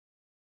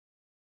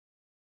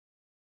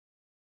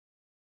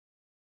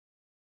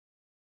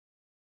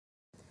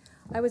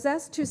I was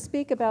asked to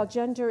speak about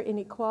gender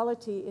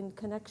inequality in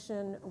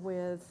connection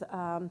with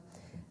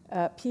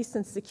peace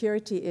and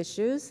security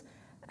issues.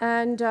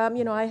 And,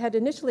 I had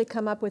initially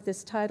come up with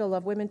this title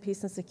of Women,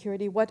 Peace, and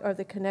Security. What are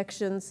the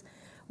connections?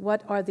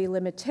 What are the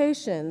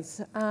limitations?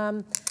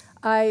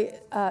 I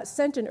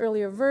sent an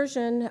earlier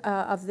version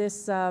of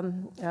this,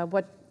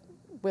 what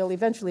will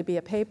eventually be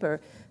a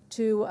paper,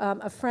 to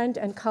a friend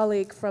and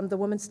colleague from the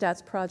Women's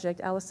Stats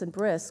Project, Alison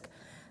Brisk.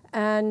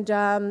 And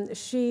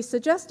she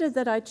suggested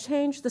that I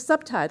change the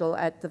subtitle,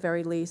 at the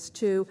very least,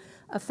 to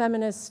A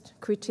Feminist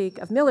Critique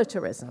of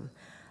Militarism.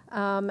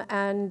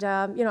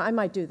 I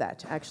might do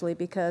that, actually,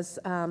 because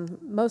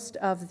most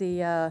of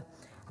the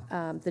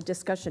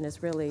discussion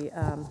is really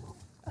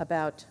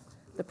about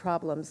the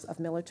problems of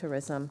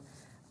militarism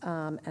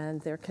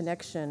and their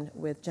connection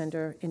with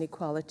gender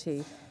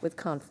inequality, with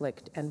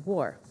conflict and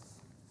war.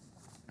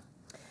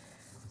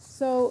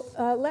 So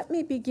let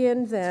me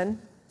begin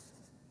then.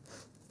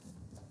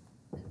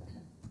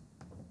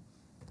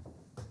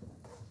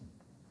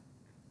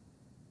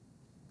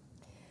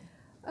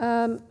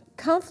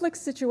 Conflict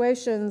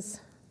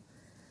situations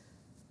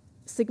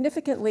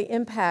significantly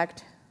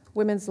impact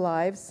women's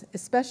lives,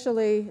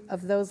 especially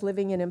of those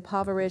living in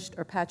impoverished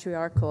or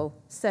patriarchal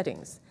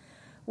settings.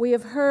 We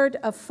have heard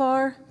of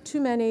far too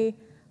many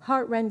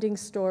heart-rending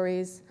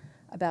stories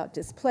about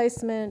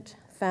displacement,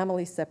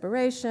 family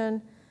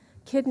separation,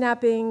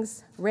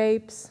 kidnappings,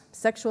 rapes,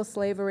 sexual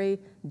slavery,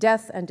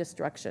 death, and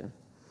destruction.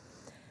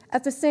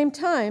 At the same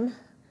time,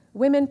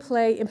 women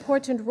play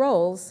important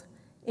roles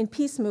in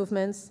peace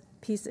movements,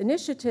 peace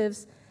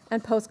initiatives,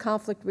 and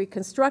post-conflict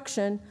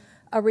reconstruction,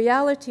 a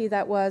reality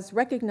that was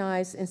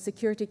recognized in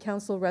Security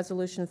Council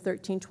Resolution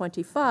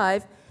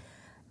 1325,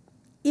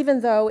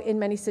 even though in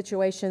many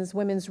situations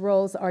women's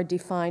roles are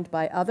defined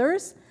by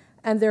others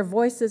and their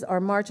voices are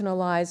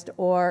marginalized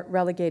or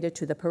relegated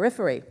to the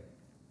periphery.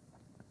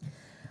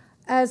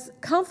 As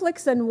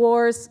conflicts and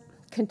wars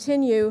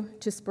continue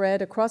to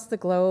spread across the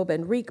globe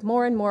and wreak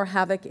more and more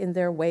havoc in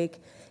their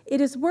wake, it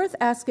is worth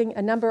asking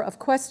a number of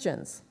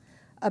questions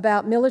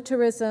about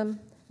militarism,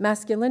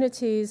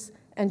 masculinities,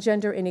 and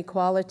gender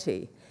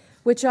inequality,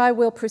 which I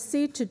will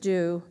proceed to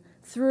do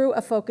through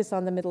a focus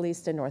on the Middle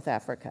East and North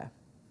Africa.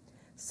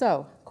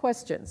 So,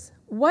 questions.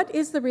 What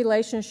is the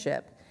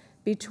relationship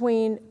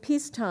between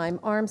peacetime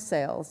arms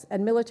sales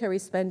and military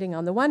spending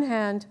on the one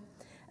hand,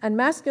 and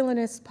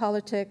masculinist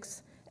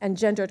politics and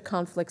gendered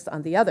conflicts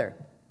on the other?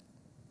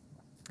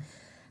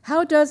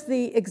 How does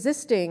the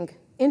existing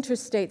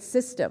interstate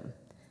system,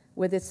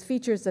 with its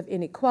features of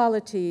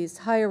inequalities,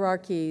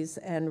 hierarchies,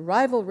 and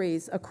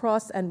rivalries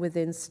across and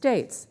within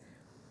states,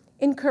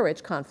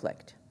 encourage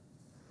conflict?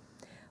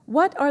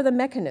 What are the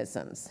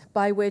mechanisms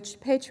by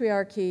which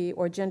patriarchy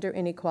or gender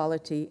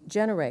inequality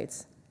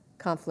generates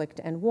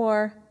conflict and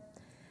war?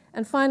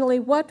 And finally,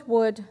 what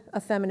would a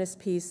feminist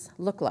peace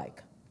look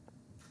like?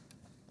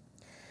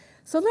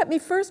 So let me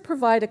first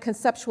provide a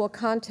conceptual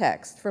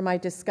context for my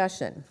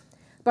discussion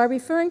by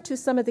referring to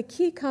some of the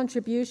key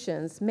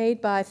contributions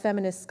made by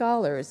feminist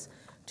scholars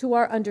to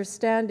our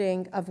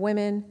understanding of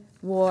women,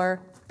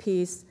 war,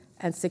 peace,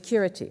 and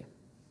security.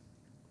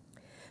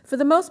 For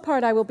the most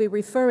part, I will be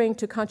referring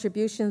to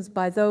contributions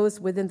by those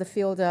within the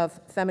field of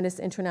feminist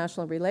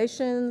international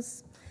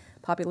relations,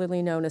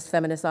 popularly known as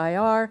feminist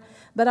IR,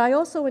 but I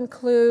also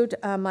include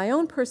my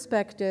own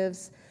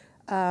perspectives,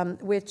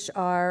 which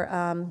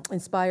are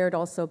inspired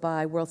also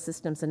by world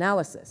systems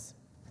analysis.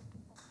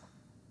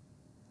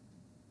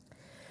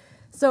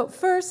 So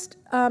first,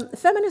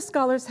 feminist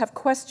scholars have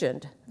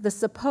questioned the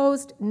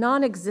supposed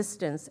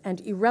non-existence and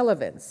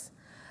irrelevance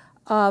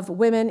of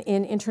women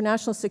in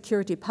international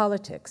security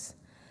politics,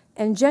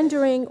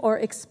 engendering or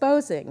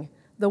exposing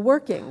the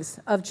workings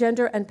of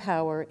gender and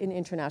power in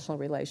international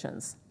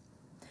relations.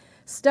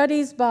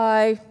 Studies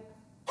by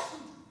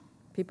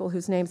people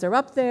whose names are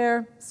up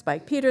there,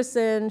 Spike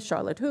Peterson,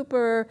 Charlotte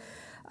Hooper,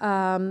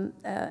 Ann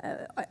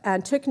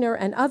Tickner,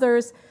 and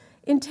others,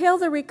 entail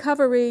the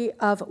recovery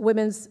of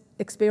women's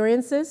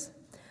experiences,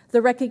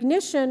 the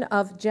recognition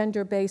of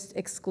gender-based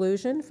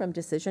exclusion from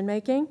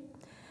decision-making,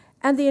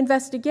 and the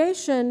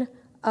investigation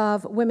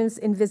of women's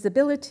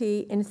invisibility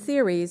in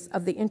theories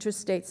of the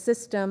interstate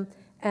system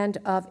and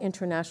of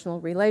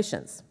international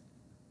relations.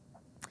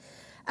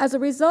 As a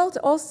result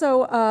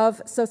also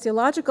of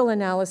sociological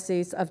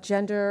analyses of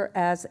gender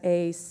as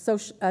a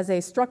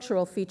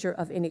structural feature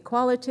of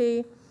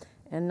inequality,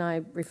 and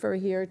I refer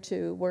here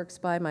to works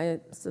by my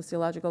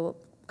sociological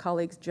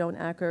colleagues Joan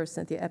Acker,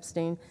 Cynthia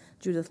Epstein,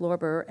 Judith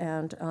Lorber,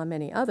 and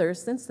many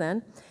others since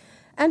then.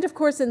 And of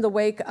course, in the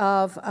wake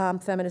of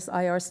feminist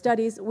IR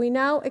studies, we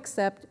now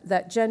accept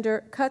that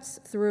gender cuts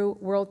through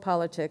world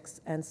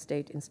politics and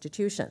state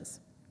institutions.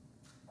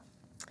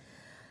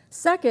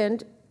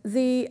 Second,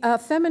 the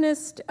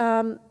feminist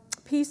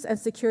peace and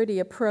security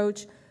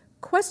approach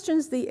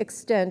questions the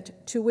extent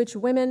to which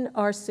women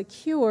are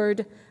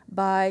secured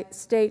by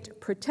state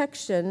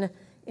protection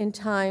in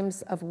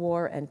times of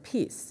war and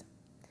peace.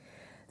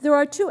 There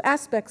are two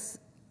aspects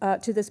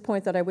to this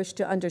point that I wish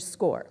to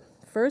underscore.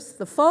 First,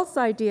 the false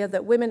idea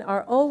that women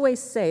are always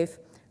safe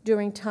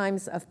during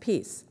times of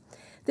peace.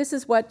 This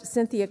is what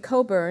Cynthia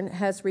Coburn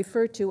has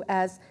referred to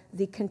as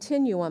the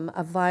continuum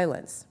of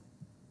violence.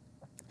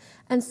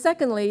 And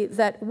secondly,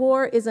 that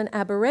war is an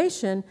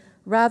aberration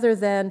rather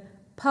than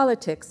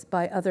politics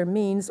by other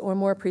means, or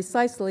more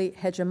precisely,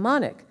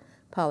 hegemonic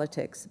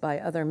politics by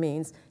other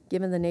means,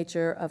 given the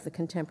nature of the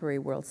contemporary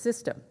world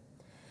system.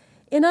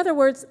 In other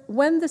words,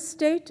 when the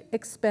state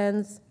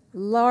expends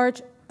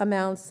large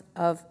amounts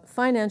of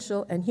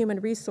financial and human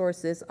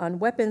resources on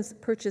weapons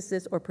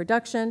purchases or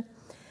production,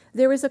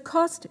 there is a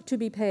cost to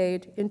be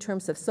paid in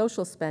terms of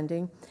social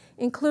spending,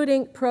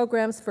 including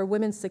programs for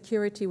women's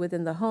security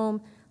within the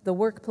home, the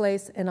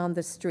workplace, and on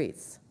the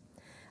streets.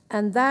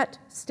 And that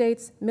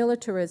state's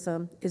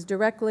militarism is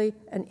directly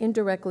and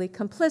indirectly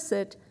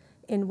complicit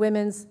in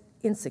women's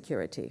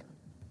insecurity.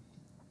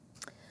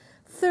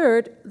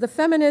 Third, the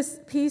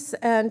feminist peace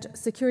and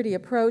security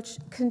approach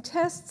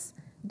contests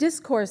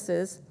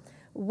discourses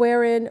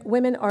wherein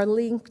women are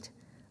linked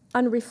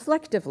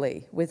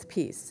unreflectively with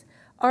peace,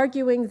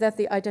 arguing that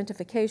the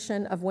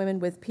identification of women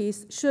with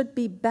peace should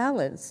be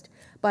balanced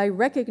by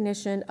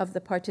recognition of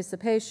the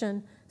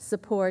participation,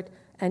 support,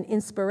 and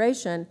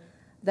inspiration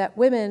that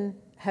women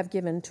have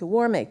given to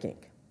war-making.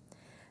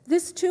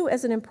 This, too,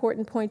 is an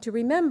important point to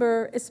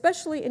remember,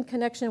 especially in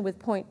connection with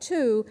point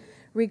 2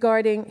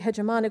 regarding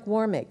hegemonic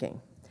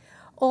war-making.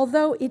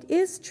 Although it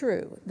is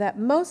true that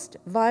most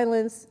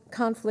violence,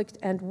 conflict,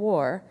 and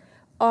war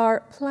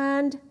are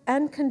planned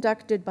and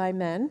conducted by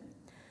men,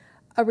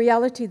 a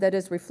reality that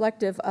is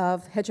reflective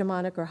of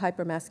hegemonic or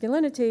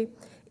hypermasculinity,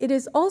 it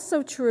is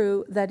also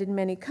true that in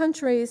many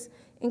countries,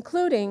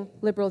 including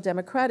liberal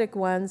democratic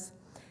ones,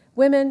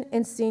 women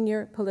in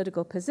senior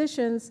political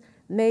positions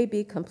may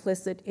be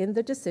complicit in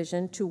the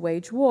decision to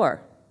wage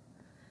war,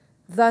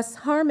 thus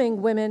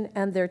harming women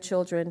and their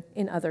children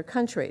in other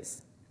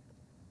countries.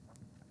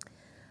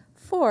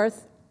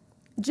 Fourth,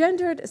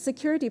 gendered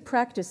security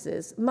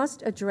practices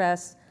must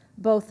address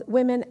both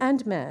women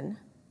and men,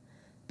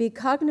 be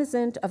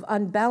cognizant of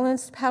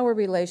unbalanced power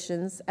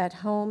relations at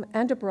home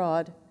and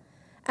abroad,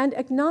 and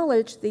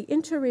acknowledge the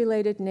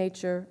interrelated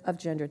nature of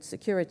gendered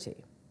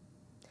security.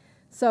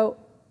 So,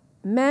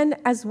 men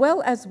as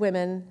well as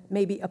women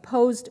may be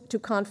opposed to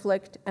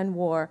conflict and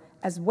war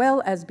as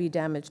well as be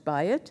damaged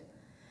by it,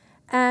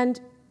 and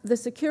the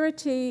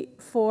security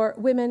for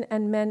women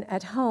and men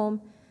at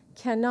home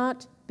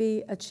cannot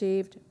be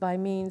achieved by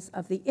means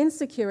of the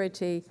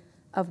insecurity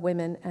of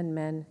women and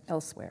men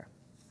elsewhere.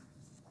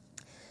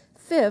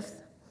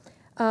 Fifth,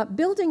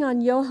 building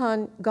on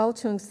Johan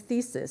Galtung's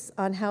thesis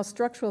on how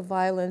structural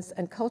violence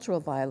and cultural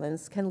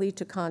violence can lead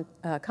to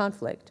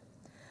conflict,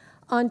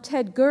 on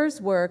Ted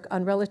Gurr's work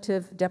on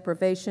relative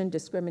deprivation,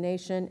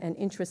 discrimination, and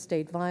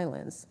intrastate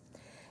violence,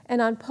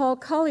 and on Paul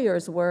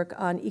Collier's work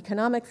on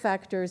economic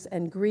factors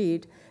and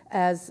greed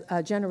as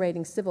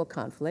generating civil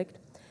conflict,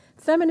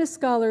 feminist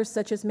scholars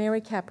such as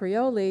Mary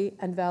Caprioli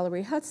and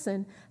Valerie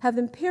Hudson have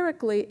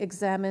empirically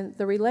examined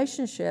the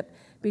relationship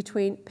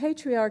between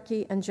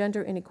patriarchy and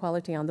gender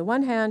inequality on the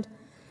one hand,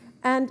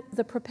 and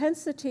the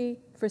propensity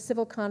for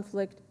civil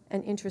conflict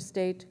and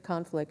interstate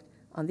conflict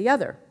on the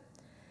other.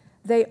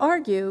 They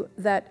argue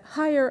that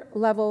higher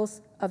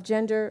levels of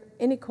gender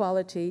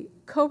inequality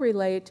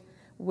correlate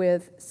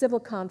with civil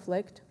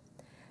conflict,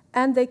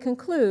 and they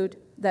conclude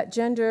that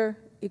gender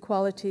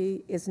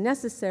equality is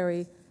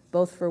necessary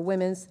both for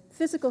women's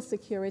physical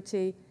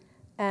security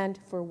and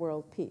for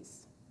world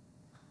peace.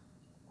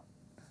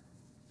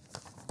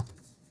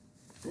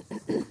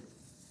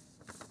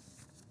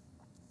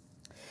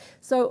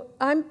 So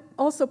I'm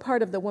also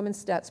part of the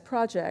Women's Stats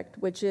Project,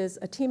 which is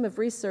a team of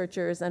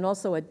researchers and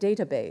also a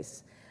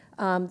database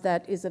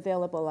that is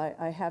available.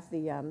 I have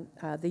the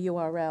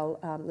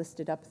URL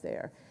listed up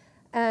there.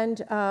 And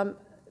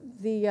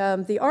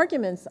the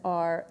arguments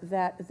are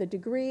that the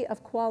degree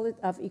of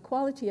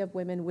equality of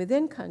women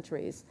within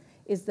countries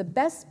is the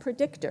best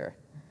predictor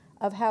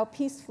of how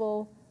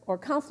peaceful or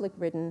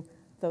conflict-ridden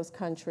those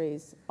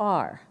countries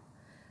are.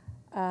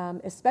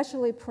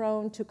 Especially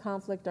prone to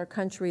conflict are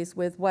countries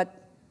with what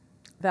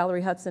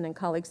Valerie Hudson and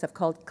colleagues have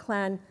called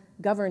clan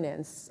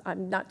governance.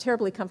 I'm not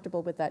terribly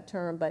comfortable with that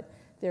term, but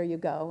there you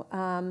go.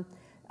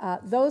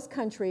 Those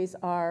countries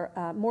are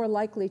more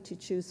likely to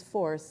choose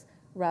force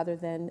rather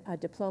than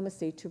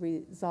diplomacy to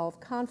resolve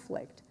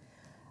conflict.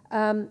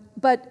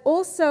 But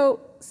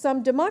also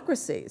some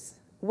democracies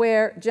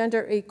where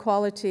gender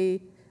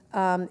equality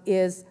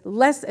is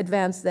less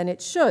advanced than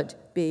it should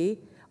be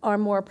are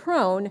more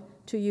prone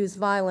to use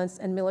violence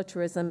and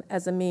militarism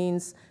as a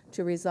means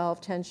to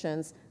resolve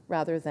tensions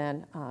rather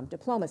than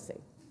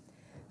diplomacy.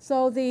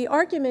 So the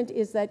argument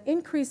is that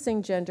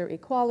increasing gender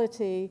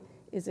equality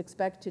is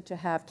expected to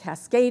have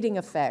cascading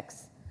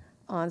effects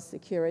on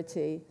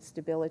security,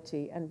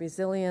 stability, and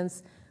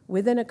resilience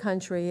within a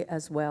country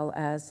as well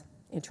as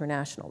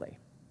internationally.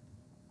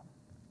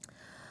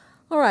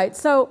 All right,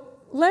 so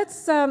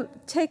let's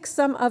take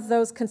some of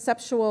those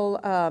conceptual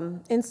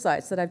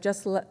insights that I've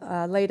just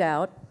laid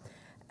out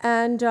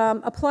and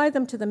apply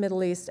them to the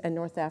Middle East and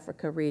North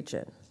Africa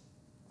region.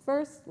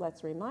 First,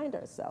 let's remind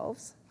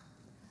ourselves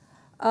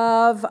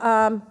of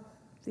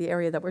the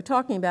area that we're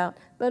talking about,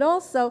 but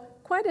also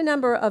quite a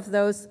number of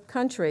those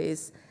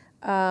countries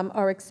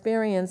are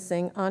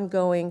experiencing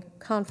ongoing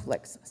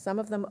conflicts, some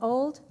of them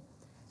old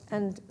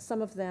and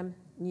some of them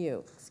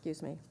new.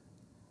 Excuse me.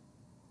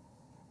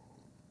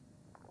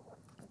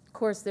 Of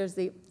course, there's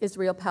the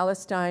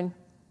Israel-Palestine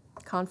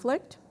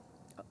conflict,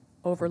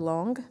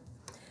 overlong,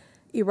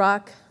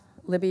 Iraq,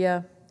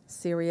 Libya,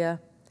 Syria,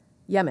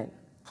 Yemen.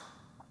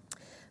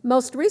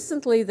 Most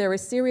recently, there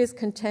is serious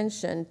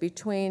contention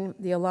between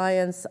the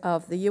alliance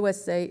of the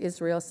USA,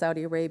 Israel,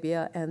 Saudi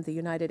Arabia, and the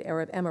United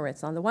Arab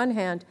Emirates on the one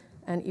hand,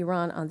 and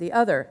Iran on the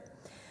other.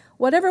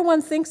 Whatever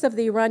one thinks of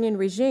the Iranian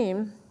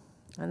regime,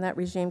 and that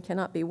regime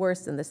cannot be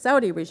worse than the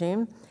Saudi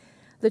regime,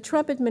 the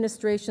Trump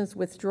administration's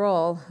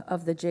withdrawal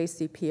of the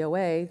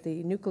JCPOA,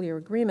 the nuclear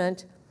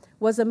agreement,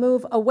 was a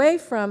move away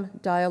from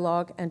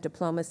dialogue and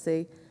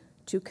diplomacy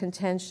to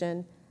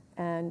contention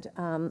and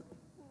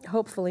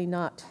hopefully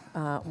not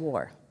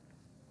war.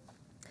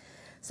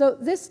 So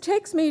this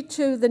takes me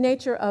to the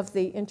nature of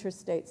the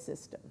interstate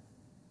system.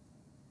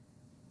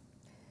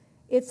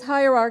 Its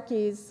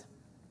hierarchies,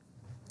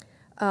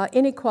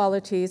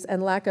 inequalities,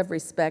 and lack of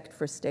respect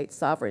for state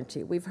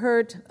sovereignty. We've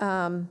heard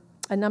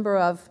a number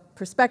of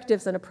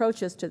perspectives and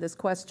approaches to this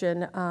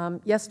question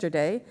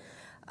yesterday,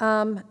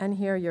 and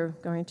here you're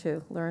going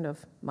to learn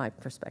of my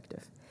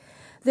perspective.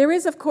 There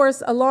is, of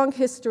course, a long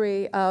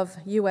history of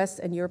US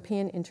and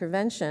European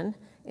intervention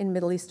in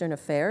Middle Eastern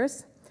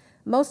affairs,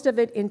 most of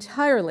it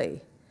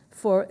entirely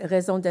for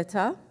raison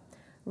d'etat,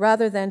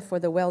 rather than for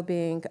the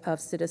well-being of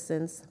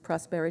citizens,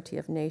 prosperity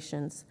of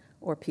nations,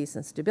 or peace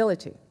and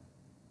stability.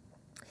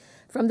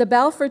 From the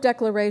Balfour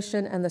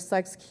Declaration and the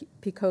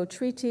Sykes-Picot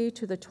Treaty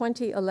to the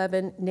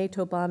 2011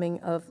 NATO bombing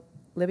of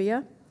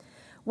Libya,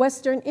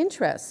 Western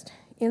interest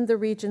in the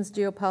region's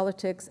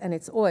geopolitics and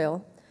its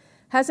oil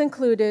has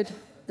included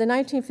the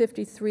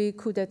 1953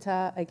 coup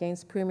d'etat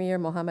against Premier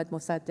Mohammad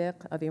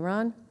Mossadegh of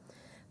Iran,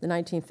 the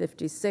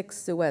 1956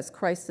 Suez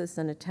Crisis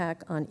and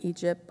attack on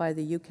Egypt by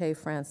the UK,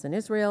 France, and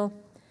Israel,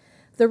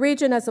 the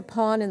region as a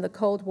pawn in the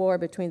Cold War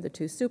between the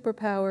two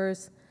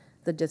superpowers,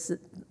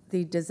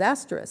 the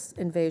disastrous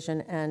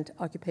invasion and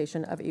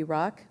occupation of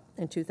Iraq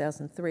in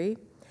 2003,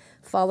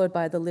 followed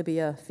by the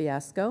Libya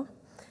fiasco,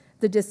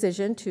 the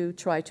decision to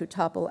try to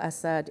topple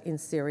Assad in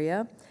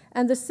Syria,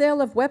 and the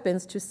sale of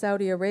weapons to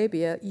Saudi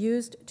Arabia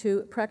used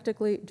to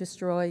practically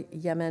destroy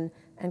Yemen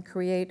and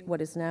create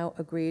what is now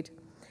agreed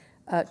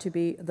to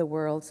be the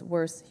world's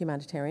worst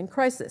humanitarian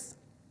crisis.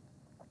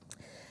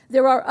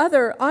 There are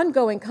other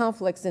ongoing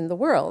conflicts in the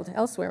world,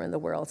 elsewhere in the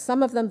world,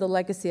 some of them the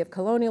legacy of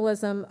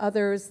colonialism,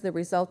 others the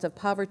result of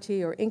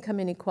poverty or income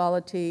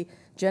inequality,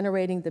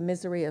 generating the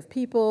misery of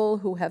people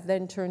who have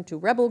then turned to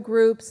rebel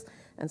groups,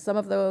 and some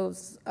of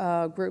those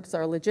groups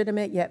are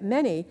legitimate, yet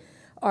many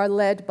are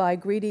led by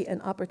greedy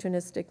and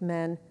opportunistic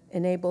men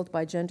enabled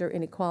by gender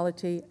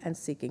inequality and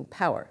seeking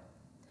power.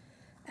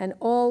 And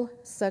all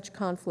such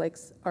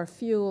conflicts are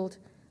fueled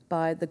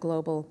by the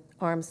global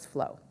arms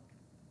flow.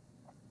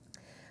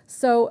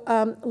 So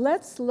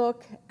let's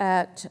look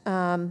at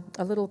a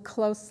little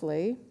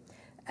closely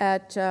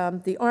at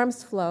the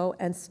arms flow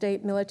and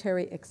state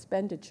military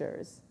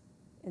expenditures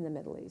in the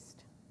Middle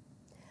East.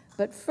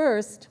 But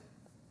first,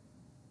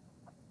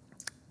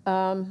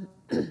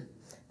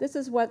 this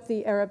is what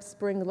the Arab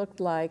Spring looked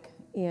like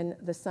in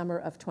the summer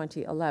of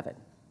 2011.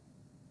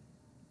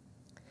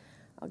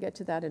 I'll get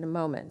to that in a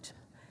moment.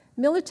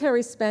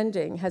 Military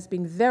spending has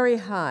been very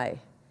high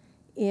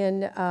in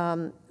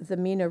the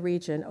MENA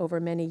region over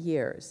many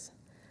years.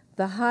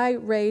 The high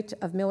rate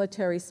of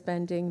military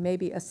spending may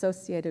be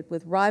associated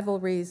with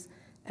rivalries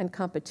and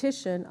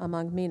competition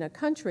among MENA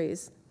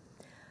countries,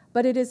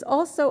 but it is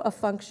also a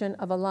function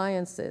of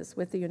alliances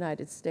with the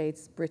United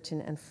States,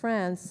 Britain, and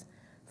France,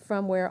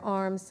 from where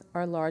arms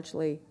are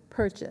largely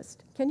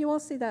purchased. Can you all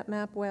see that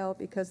map well?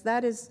 Because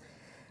that is,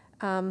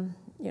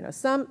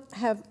 some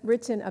have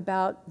written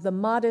about the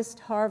modest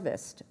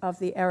harvest of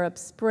the Arab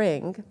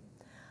Spring.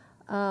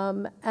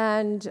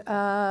 There's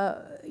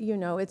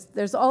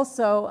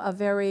also a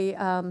very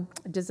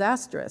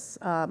disastrous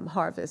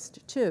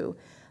harvest, too,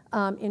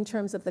 in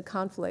terms of the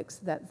conflicts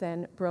that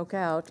then broke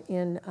out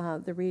in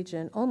the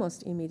region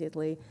almost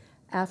immediately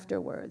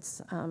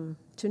afterwards.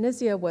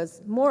 Tunisia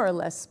was more or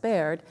less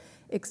spared,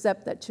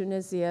 except that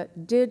Tunisia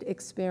did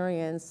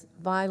experience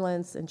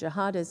violence and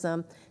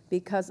jihadism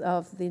because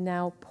of the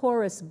now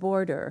porous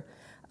border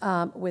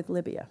with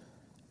Libya,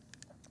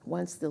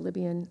 once the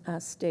Libyan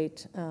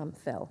state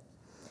fell.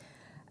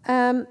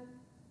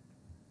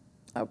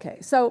 Okay,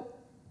 so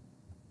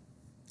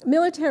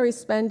military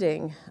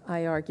spending,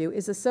 I argue,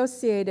 is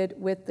associated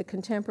with the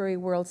contemporary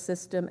world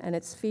system and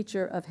its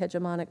feature of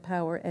hegemonic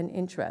power and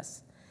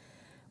interests.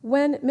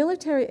 When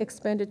military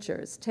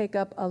expenditures take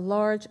up a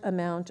large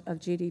amount of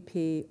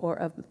GDP or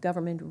of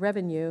government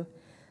revenue,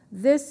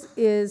 this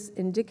is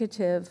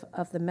indicative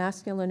of the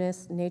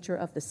masculinist nature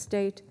of the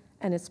state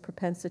and its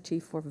propensity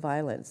for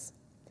violence.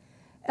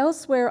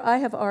 Elsewhere, I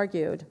have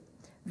argued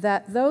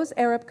that those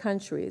Arab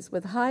countries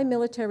with high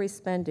military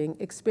spending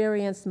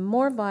experienced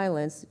more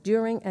violence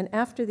during and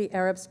after the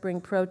Arab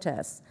Spring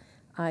protests,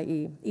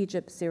 i.e.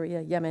 Egypt,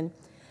 Syria, Yemen,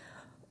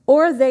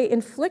 or they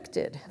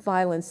inflicted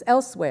violence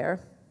elsewhere,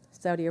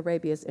 Saudi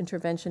Arabia's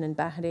intervention in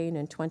Bahrain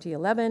in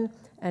 2011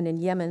 and in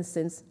Yemen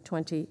since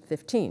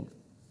 2015.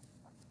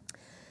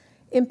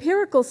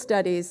 Empirical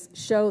studies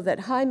show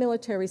that high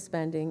military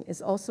spending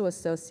is also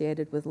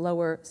associated with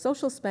lower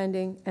social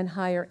spending and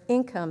higher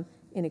income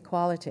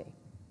inequality.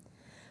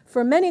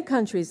 For many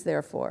countries,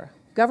 therefore,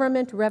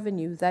 government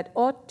revenue that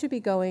ought to be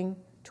going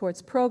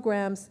towards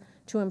programs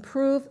to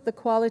improve the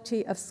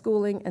quality of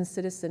schooling and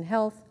citizen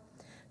health,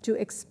 to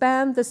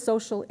expand the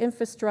social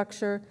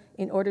infrastructure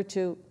in order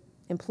to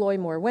employ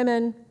more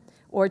women,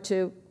 or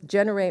to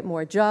generate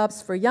more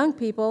jobs for young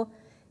people,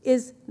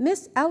 is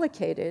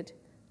misallocated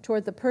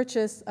toward the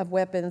purchase of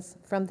weapons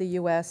from the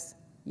US,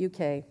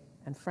 UK,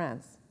 and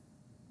France.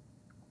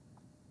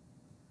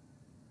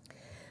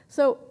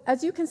 So,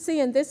 as you can see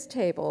in this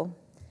table,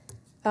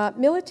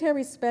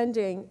 military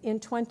spending in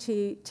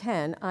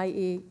 2010,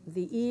 i.e.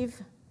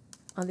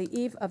 on the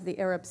eve of the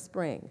Arab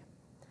Spring,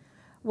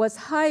 was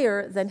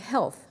higher than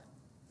health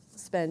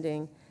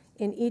spending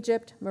in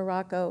Egypt,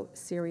 Morocco,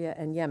 Syria,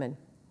 and Yemen.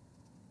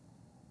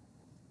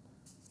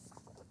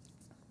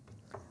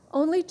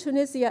 Only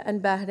Tunisia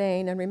and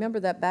Bahrain, and remember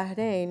that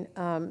Bahrain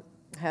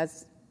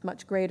has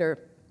much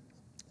greater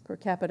per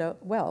capita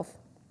wealth,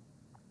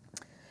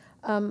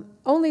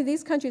 only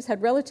these countries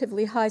had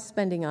relatively high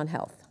spending on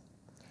health.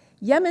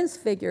 Yemen's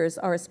figures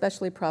are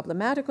especially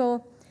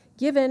problematical,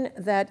 given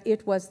that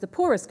it was the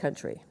poorest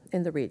country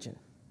in the region.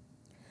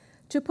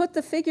 To put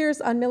the figures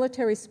on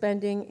military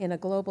spending in a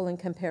global and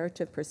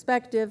comparative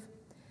perspective,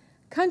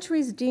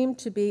 countries deemed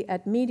to be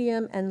at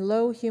medium and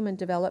low human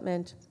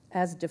development,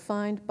 as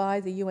defined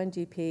by the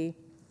UNDP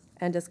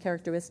and as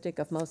characteristic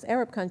of most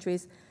Arab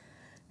countries,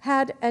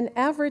 had an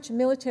average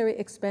military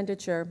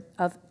expenditure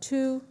of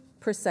 2%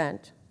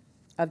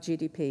 of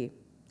GDP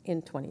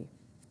in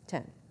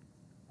 2010.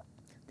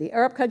 The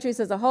Arab countries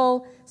as a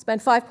whole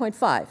spent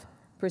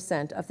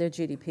 5.5% of their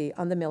GDP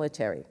on the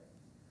military.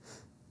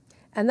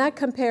 And that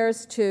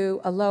compares to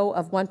a low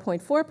of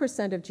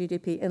 1.4% of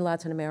GDP in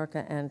Latin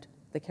America and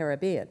the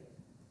Caribbean.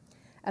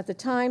 At the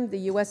time, the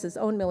US's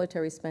own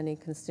military spending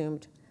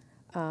consumed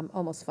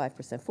almost 5%,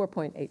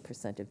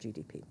 4.8% of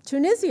GDP.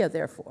 Tunisia,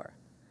 therefore,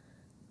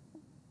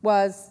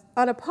 was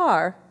on a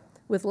par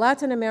with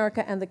Latin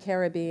America and the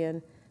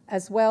Caribbean,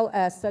 as well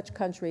as such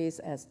countries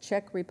as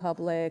Czech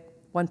Republic,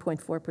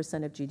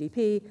 1.4% of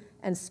GDP,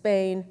 and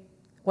Spain,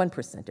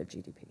 1% of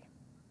GDP.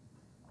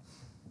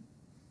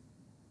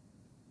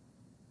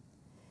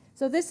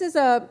 So this is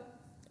a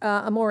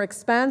more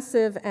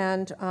expansive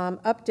and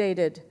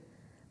updated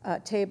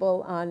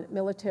table on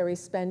military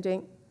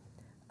spending.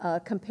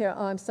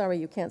 I'm sorry,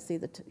 you can't see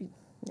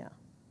yeah.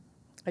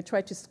 I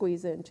tried to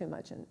squeeze in too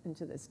much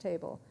into this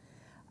table.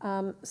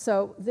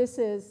 So this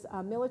is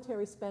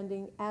military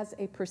spending as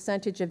a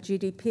percentage of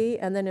GDP,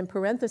 and then in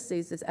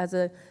parentheses is as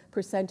a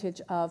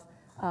percentage of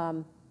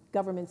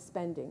government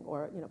spending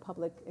or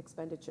public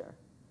expenditure.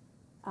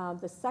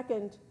 The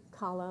second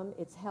column,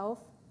 it's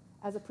health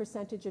as a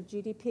percentage of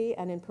GDP,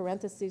 and in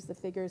parentheses the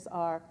figures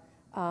are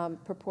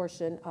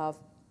proportion of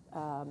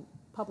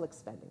public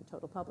spending,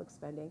 total public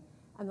spending.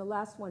 And the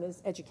last one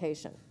is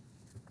education.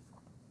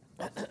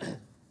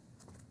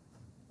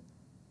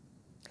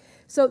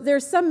 So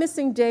there's some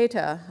missing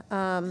data,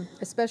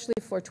 especially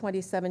for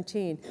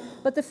 2017,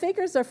 but the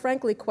figures are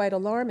frankly quite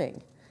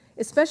alarming,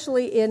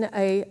 especially in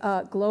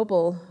a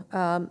global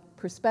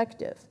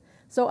perspective.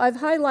 So I've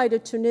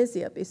highlighted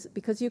Tunisia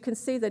because you can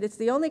see that it's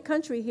the only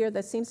country here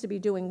that seems to be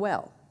doing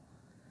well.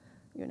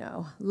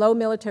 Low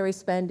military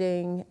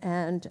spending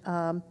and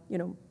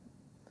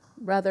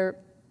rather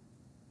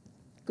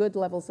good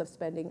levels of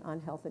spending on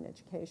health and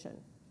education.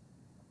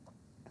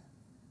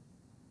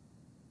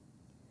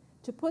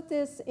 To put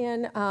this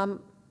in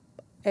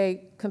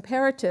a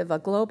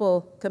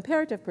global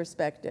comparative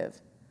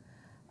perspective,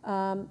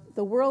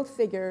 the world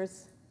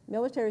figures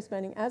military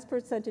spending as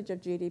percentage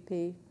of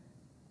GDP,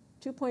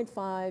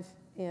 2.5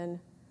 in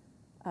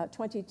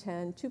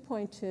 2010,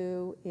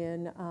 2.2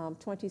 in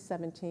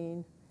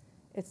 2017,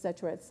 et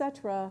cetera, et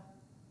cetera.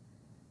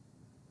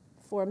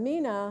 For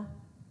MENA,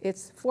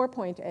 it's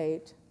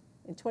 4.8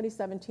 in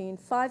 2017,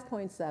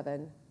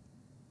 5.7,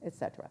 et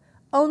cetera.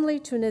 Only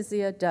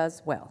Tunisia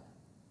does well.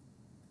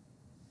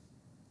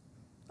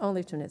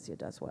 Only Tunisia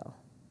does well.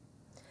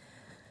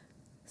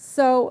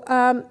 So,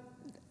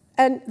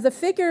 and the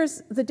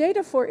figures, the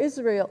data for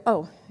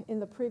Israel, in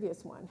the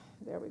previous one,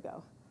 there we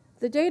go.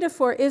 The data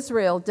for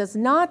Israel does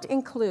not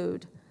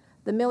include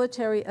the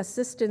military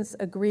assistance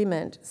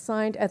agreement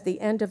signed at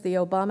the end of the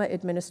Obama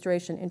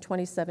administration in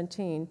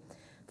 2017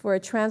 for a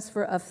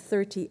transfer of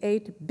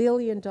 $38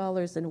 billion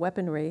in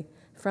weaponry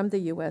from the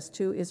US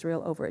to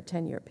Israel over a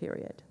 10-year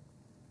period.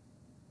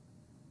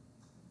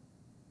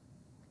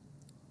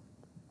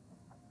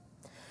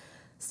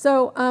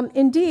 So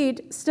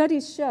indeed,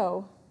 studies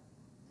show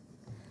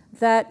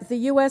that the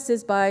US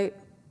is by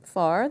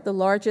far the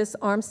largest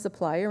arms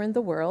supplier in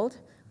the world,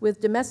 with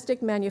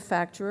domestic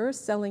manufacturers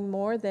selling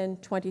more than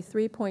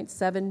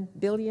 $23.7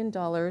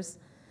 billion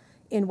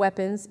in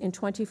weapons in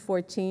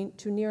 2014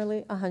 to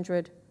nearly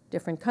 100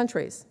 different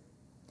countries.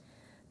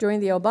 During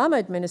the Obama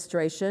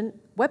administration,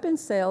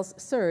 weapons sales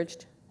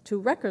surged to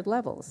record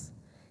levels,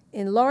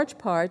 in large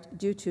part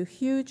due to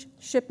huge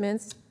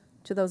shipments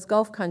to those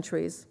Gulf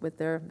countries with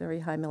their very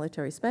high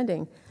military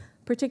spending,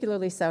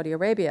 particularly Saudi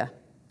Arabia.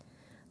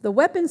 The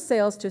weapons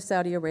sales to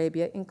Saudi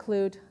Arabia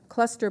include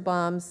cluster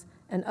bombs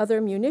and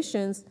other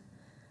munitions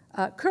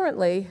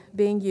currently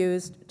being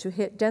used to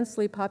hit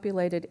densely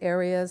populated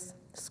areas,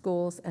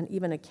 schools, and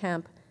even a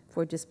camp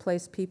for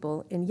displaced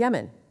people in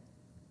Yemen.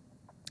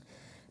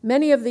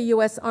 Many of the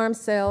U.S.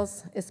 arms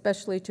sales,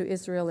 especially to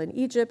Israel and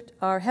Egypt,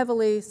 are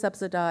heavily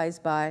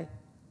subsidized by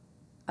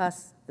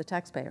us, the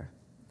taxpayer.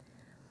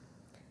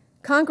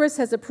 Congress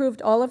has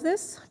approved all of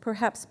this,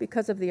 perhaps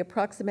because of the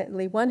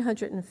approximately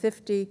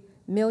 $150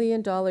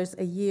 million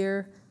a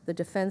year the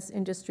defense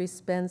industry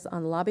spends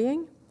on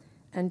lobbying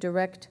and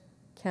direct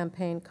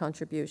campaign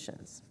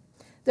contributions.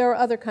 There are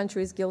other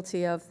countries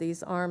guilty of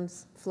these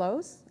arms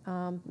flows,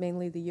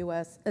 mainly the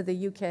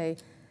UK,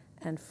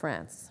 and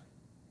France.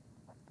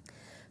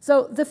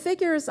 So the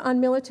figures on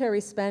military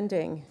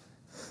spending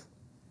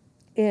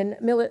in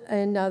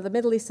the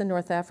Middle East and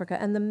North Africa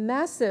and the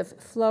massive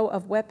flow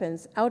of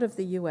weapons out of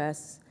the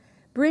U.S.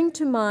 bring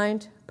to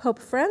mind Pope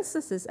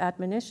Francis's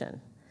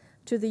admonition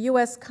to the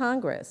U.S.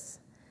 Congress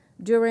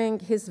during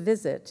his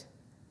visit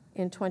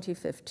in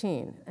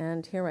 2015.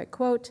 And here I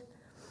quote,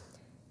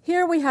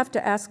 "Here we have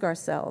to ask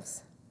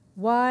ourselves,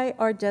 why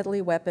are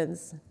deadly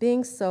weapons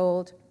being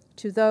sold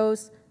to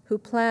those who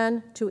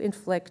plan to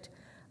inflict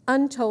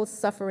untold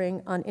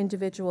suffering on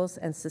individuals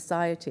and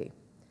society?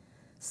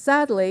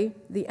 Sadly,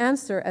 the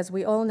answer, as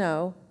we all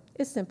know,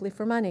 is simply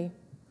for money.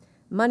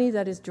 Money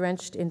that is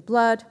drenched in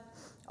blood,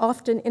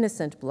 often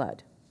innocent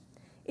blood.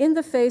 In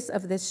the face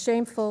of this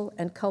shameful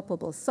and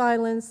culpable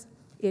silence,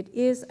 it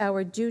is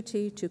our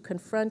duty to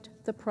confront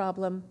the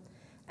problem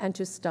and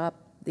to stop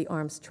the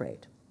arms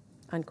trade."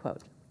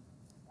 Unquote.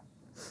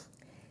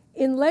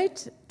 In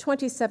late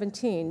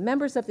 2017,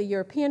 members of the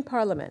European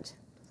Parliament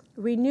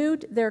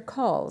renewed their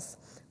calls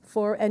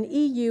for an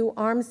EU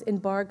arms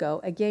embargo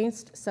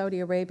against Saudi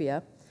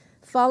Arabia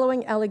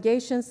following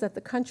allegations that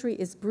the country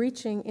is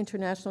breaching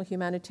international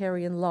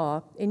humanitarian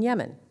law in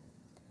Yemen.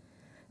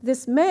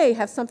 This may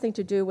have something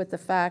to do with the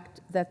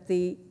fact that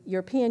the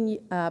European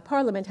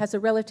Parliament has a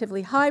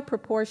relatively high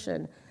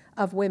proportion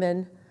of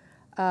women,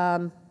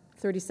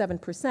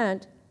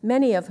 37%,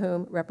 many of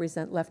whom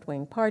represent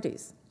left-wing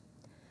parties.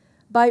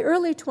 By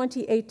early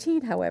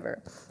 2018,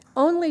 however,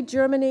 only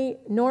Germany,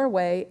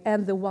 Norway,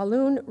 and the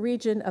Walloon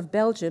region of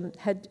Belgium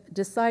had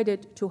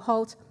decided to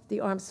halt the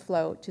arms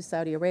flow to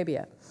Saudi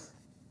Arabia.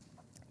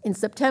 In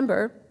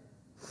September,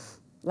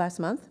 last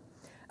month,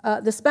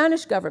 the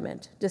Spanish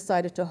government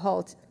decided to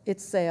halt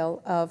its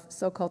sale of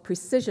so-called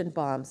precision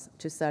bombs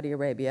to Saudi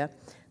Arabia,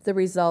 the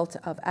result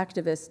of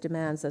activist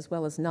demands as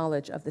well as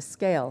knowledge of the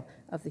scale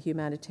of the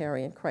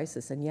humanitarian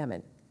crisis in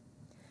Yemen.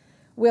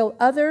 Will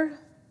other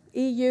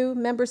EU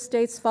member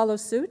states follow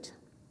suit?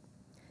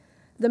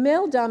 The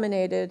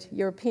male-dominated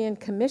European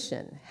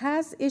Commission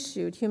has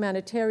issued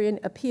humanitarian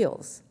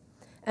appeals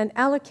and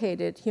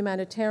allocated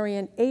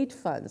humanitarian aid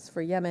funds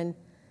for Yemen,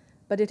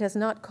 but it has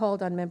not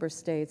called on member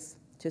states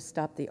to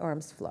stop the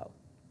arms flow.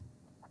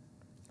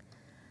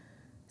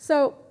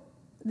 So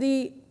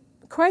the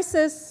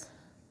crisis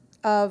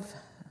of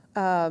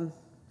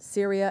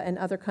Syria and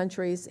other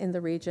countries in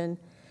the region,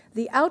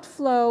 the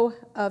outflow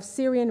of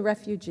Syrian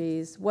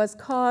refugees was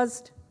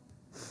caused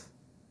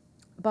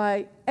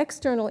by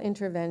external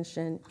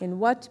intervention in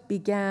what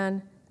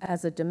began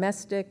as a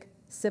domestic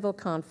civil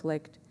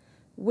conflict,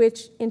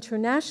 which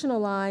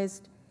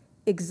internationalized,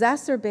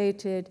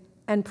 exacerbated,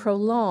 and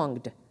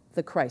prolonged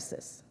the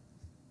crisis.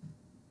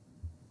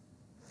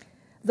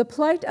 The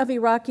plight of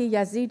Iraqi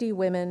Yazidi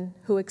women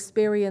who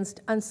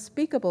experienced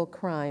unspeakable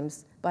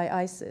crimes by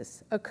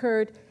ISIS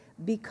occurred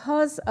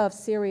because of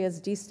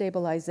Syria's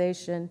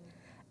destabilization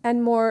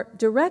and more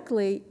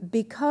directly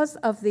because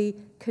of the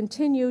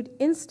continued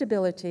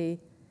instability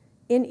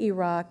in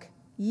Iraq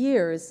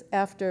years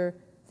after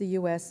the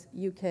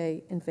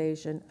US-UK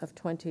invasion of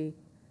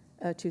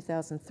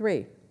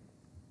 2003.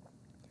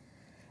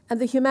 And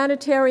the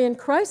humanitarian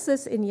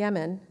crisis in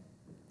Yemen,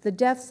 the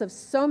deaths of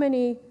so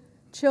many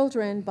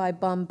children by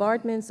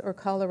bombardments or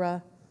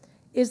cholera,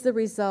 is the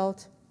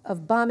result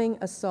of bombing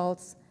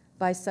assaults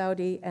by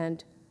Saudi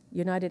and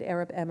United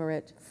Arab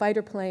Emirates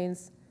fighter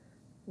planes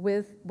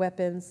with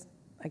weapons,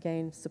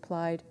 again,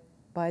 supplied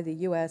by the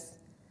US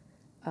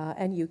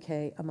and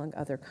UK, among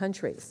other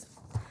countries.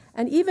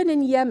 And even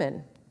in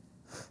Yemen,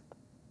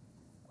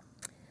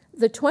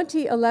 the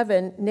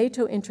 2011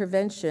 NATO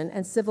intervention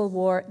and civil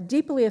war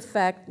deeply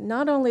affect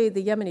not only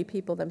the Yemeni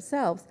people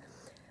themselves,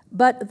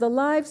 but the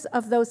lives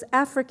of those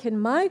African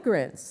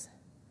migrants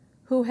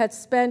who had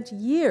spent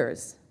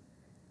years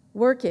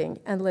working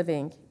and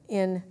living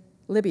in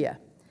Libya.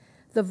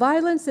 The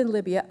violence in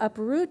Libya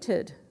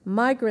uprooted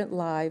migrant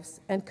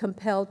lives and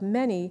compelled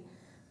many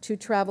to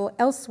travel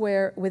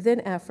elsewhere within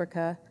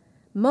Africa,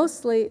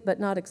 mostly but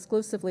not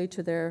exclusively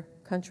to their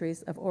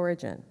countries of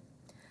origin.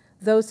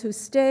 Those who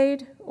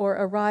stayed or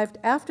arrived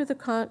after the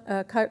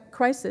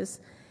crisis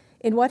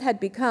in what had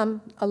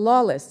become a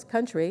lawless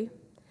country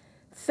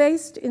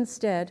faced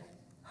instead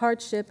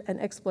hardship and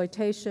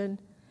exploitation,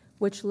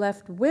 which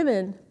left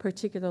women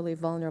particularly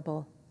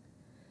vulnerable.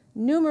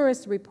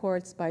 Numerous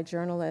reports by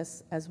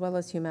journalists as well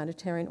as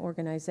humanitarian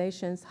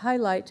organizations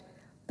highlight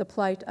the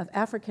plight of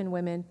African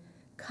women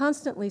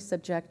constantly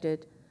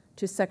subjected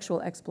to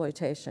sexual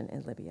exploitation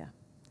in Libya.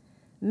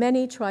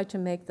 Many try to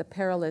make the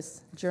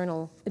perilous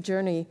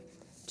journey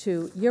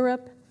to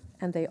Europe,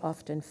 and they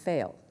often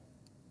fail.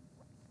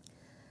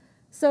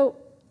 So,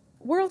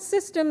 world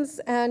systems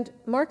and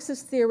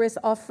Marxist theorists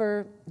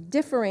offer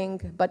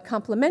differing but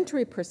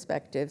complementary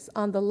perspectives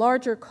on the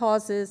larger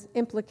causes,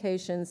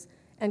 implications,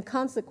 and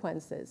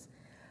consequences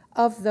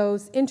of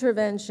those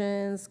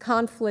interventions,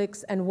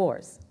 conflicts, and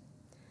wars.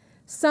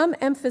 Some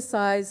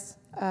emphasize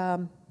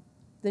the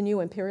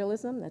new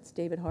imperialism, that's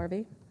David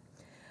Harvey,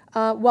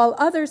 while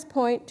others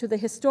point to the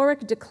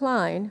historic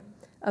decline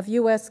of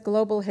US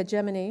global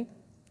hegemony,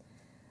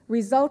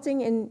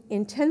 resulting in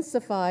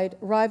intensified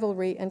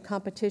rivalry and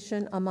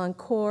competition among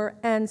core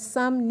and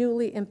some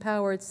newly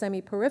empowered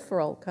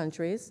semi-peripheral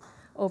countries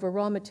over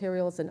raw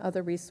materials and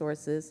other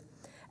resources,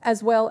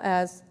 as well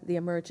as the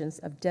emergence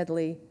of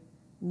deadly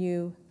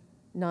new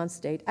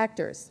non-state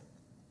actors.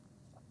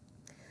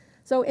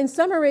 So in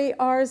summary,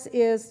 ours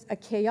is a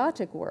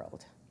chaotic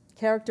world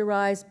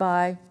characterized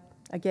by,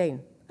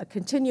 again, a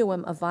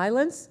continuum of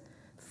violence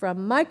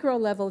from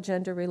micro-level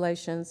gender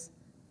relations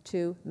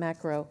to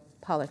macro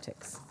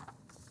politics.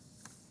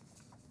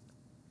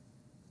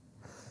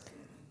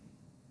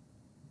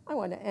 I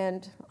want to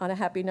end on a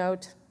happy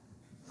note,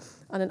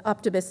 on an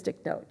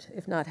optimistic note,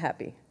 if not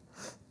happy.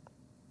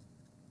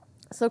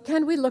 So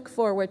can we look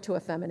forward to a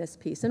feminist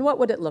peace? And what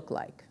would it look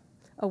like?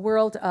 A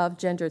world of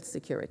gendered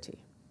security.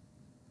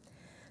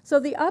 So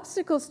the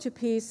obstacles to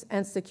peace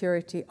and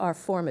security are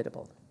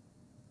formidable.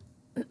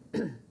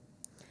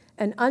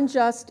 An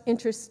unjust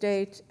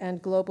interstate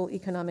and global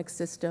economic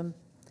system,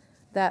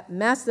 that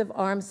massive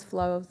arms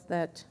flow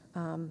that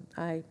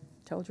I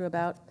told you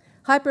about,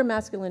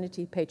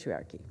 hypermasculinity,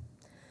 patriarchy.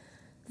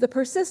 The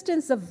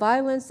persistence of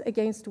violence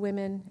against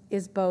women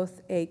is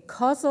both a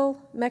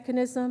causal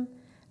mechanism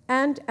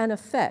and an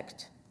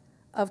effect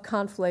of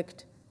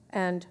conflict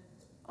and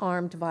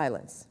armed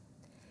violence.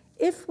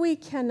 If we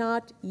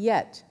cannot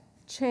yet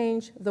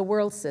change the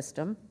world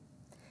system,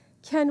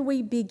 can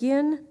we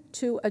begin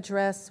to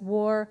address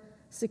war,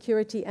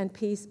 security, and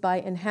peace by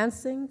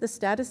enhancing the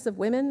status of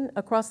women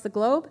across the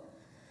globe?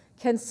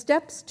 Can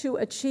steps to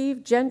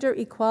achieve gender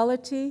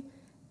equality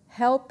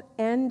help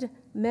end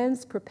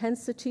men's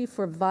propensity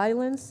for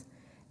violence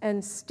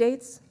and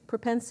states'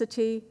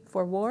 propensity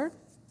for war?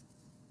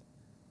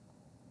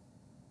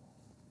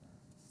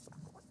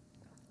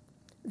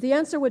 The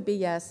answer would be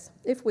yes,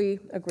 if we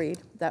agreed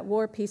that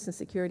war, peace, and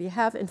security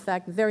have, in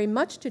fact, very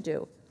much to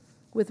do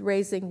with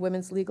raising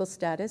women's legal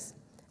status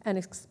and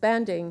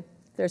expanding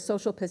their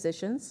social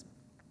positions,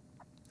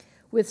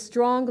 with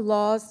strong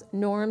laws,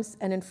 norms,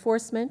 and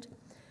enforcement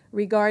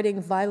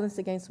regarding violence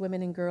against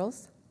women and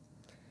girls,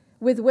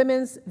 with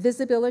women's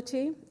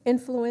visibility,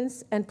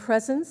 influence, and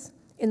presence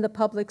in the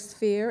public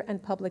sphere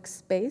and public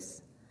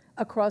space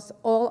across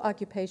all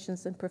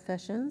occupations and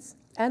professions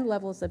and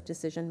levels of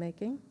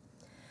decision-making,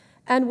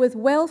 and with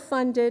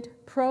well-funded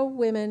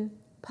pro-women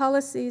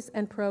policies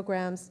and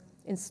programs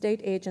in state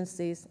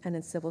agencies and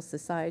in civil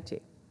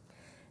society.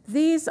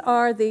 These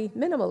are the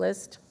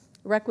minimalist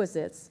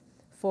requisites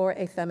for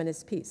a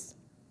feminist peace.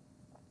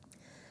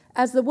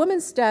 As the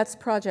Women's Stats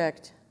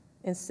Project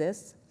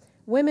insists,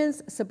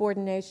 women's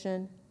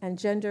subordination and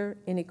gender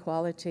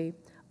inequality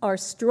are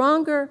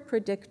stronger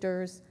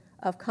predictors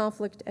of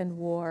conflict and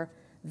war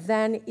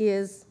than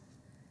is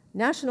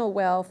national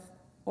wealth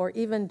or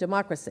even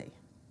democracy.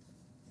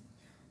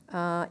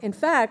 In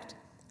fact,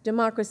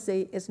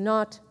 democracy is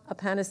not a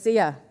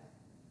panacea.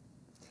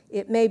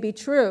 It may be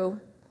true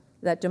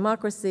that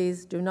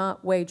democracies do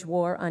not wage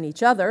war on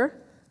each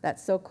other, that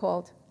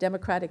so-called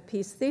democratic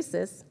peace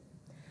thesis,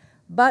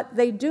 but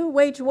they do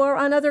wage war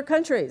on other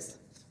countries,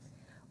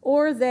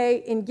 or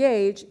they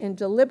engage in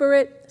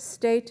deliberate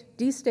state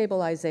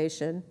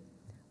destabilization,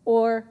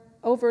 or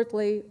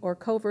overtly or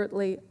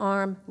covertly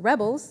arm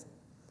rebels,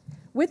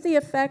 with the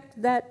effect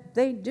that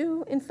they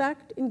do, in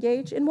fact,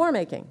 engage in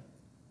war-making.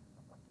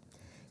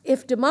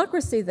 If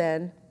democracy,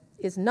 then,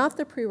 is not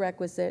the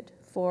prerequisite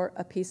for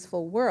a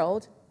peaceful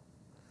world,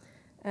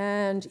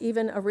 and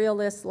even a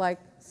realist like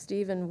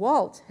Stephen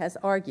Walt has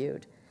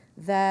argued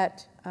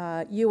that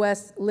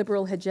US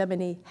liberal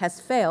hegemony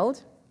has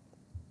failed,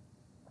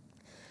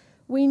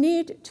 we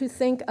need to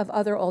think of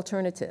other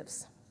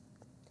alternatives.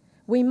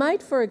 We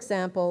might, for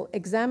example,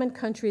 examine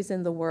countries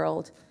in the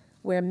world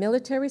where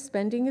military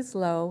spending is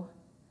low,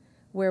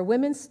 where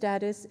women's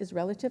status is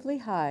relatively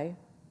high,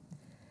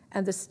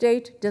 and the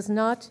state does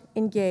not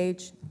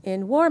engage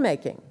in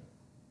war-making.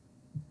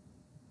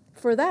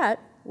 For that,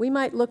 we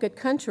might look at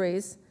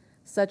countries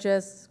such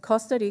as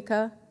Costa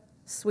Rica,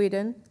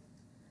 Sweden,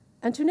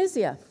 and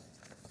Tunisia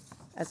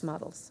as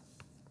models.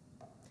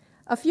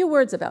 A few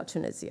words about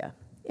Tunisia.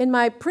 In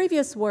my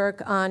previous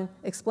work on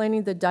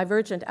explaining the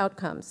divergent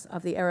outcomes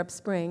of the Arab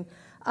Spring,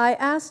 I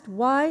asked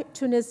why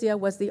Tunisia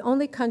was the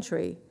only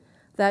country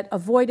that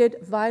avoided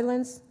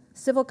violence,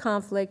 civil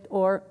conflict,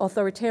 or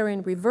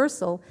authoritarian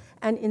reversal,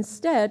 and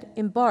instead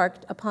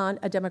embarked upon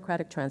a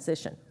democratic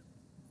transition.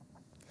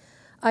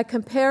 I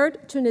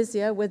compared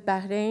Tunisia with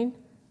Bahrain,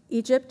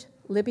 Egypt,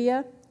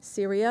 Libya,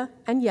 Syria,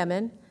 and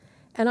Yemen,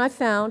 and I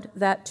found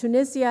that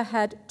Tunisia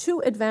had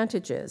two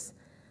advantages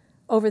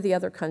over the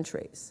other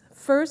countries.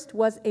 First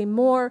was a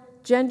more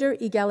gender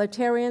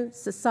egalitarian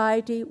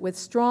society with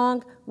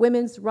strong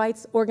women's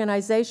rights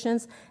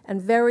organizations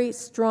and very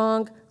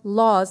strong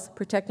laws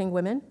protecting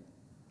women,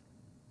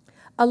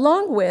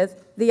 along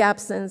with the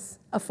absence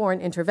of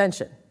foreign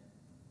intervention.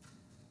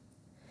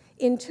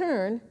 In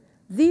turn,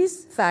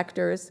 these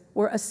factors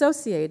were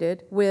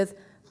associated with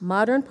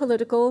modern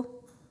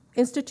political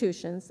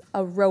institutions,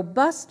 a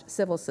robust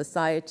civil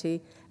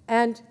society,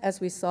 and, as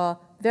we saw,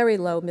 very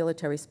low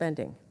military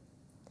spending.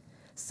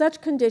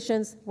 Such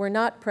conditions were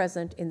not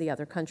present in the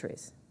other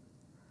countries.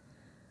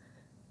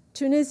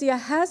 Tunisia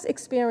has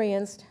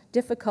experienced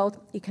difficult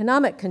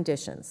economic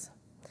conditions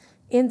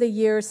in the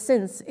years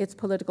since its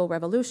political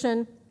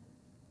revolution,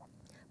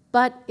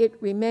 but it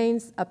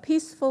remains a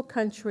peaceful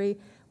country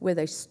with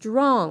a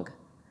strong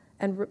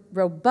and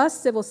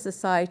robust civil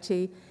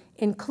society,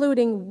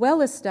 including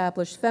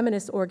well-established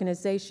feminist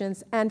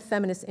organizations and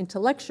feminist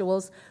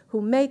intellectuals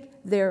who make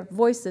their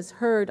voices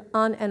heard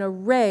on an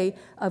array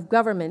of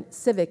government,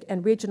 civic,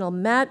 and regional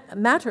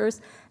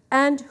matters,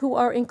 and who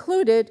are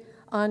included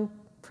on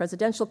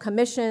presidential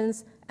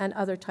commissions and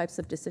other types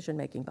of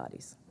decision-making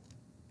bodies.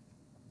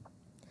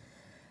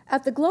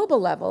 At the global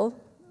level,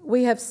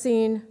 we have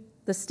seen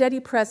the steady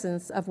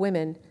presence of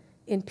women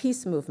in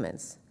peace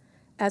movements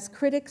as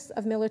critics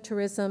of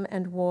militarism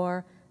and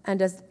war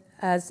and as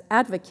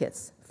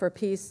advocates for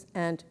peace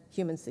and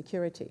human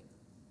security.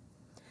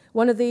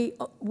 One of the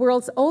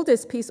world's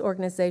oldest peace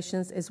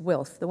organizations is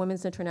WILF, the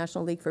Women's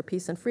International League for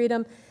Peace and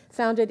Freedom,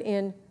 founded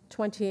in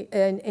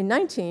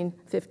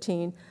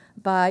 1915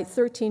 by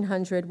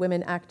 1,300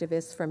 women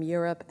activists from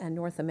Europe and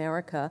North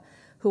America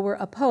who were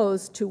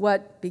opposed to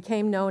what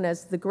became known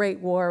as the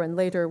Great War and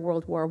later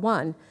World War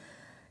I.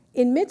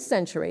 In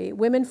mid-century,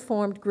 women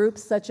formed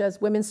groups such as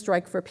Women's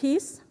Strike for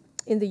Peace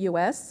in the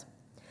US,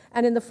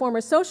 and in the former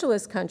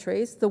socialist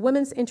countries, the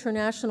Women's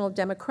International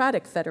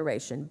Democratic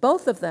Federation.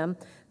 Both of them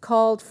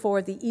called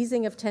for the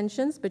easing of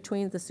tensions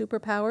between the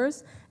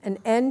superpowers, an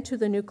end to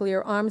the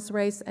nuclear arms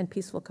race, and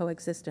peaceful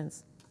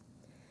coexistence.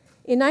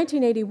 In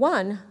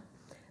 1981,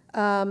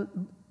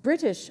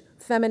 British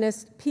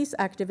feminist peace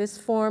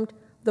activists formed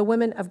the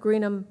Women of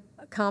Greenham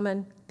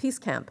Common Peace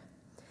Camp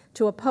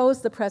to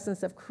oppose the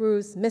presence of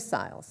cruise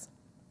missiles.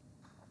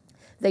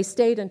 They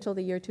stayed until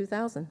the year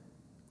 2000.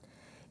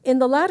 In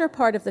the latter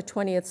part of the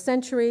 20th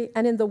century,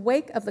 and in the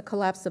wake of the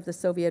collapse of the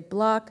Soviet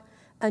bloc,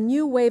 a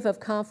new wave of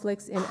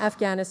conflicts in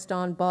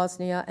Afghanistan,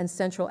 Bosnia, and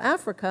Central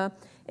Africa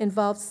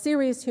involved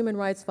serious human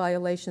rights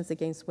violations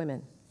against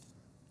women.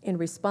 In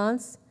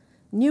response,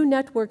 new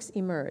networks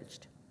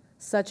emerged,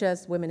 such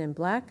as Women in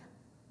Black,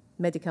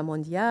 Médicas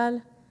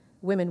Mondiales,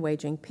 Women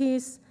Waging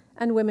Peace,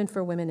 and Women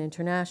for Women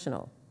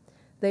International.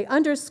 They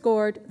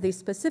underscored the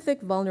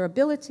specific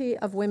vulnerability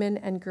of women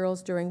and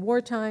girls during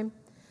wartime,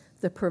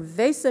 the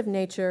pervasive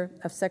nature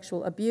of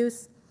sexual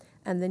abuse,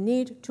 and the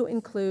need to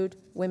include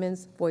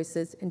women's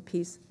voices in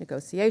peace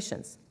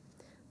negotiations.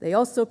 They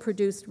also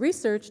produced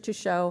research to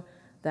show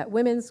that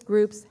women's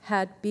groups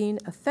had been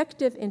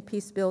effective in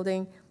peace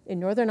building in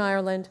Northern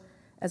Ireland,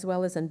 as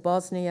well as in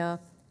Bosnia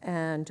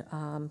and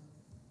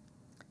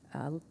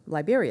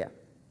Liberia.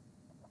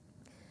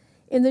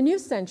 In the new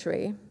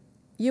century,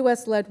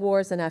 US-led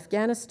wars in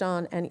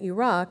Afghanistan and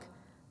Iraq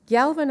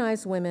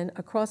galvanized women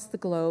across the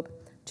globe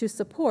to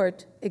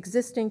support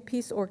existing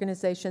peace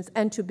organizations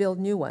and to build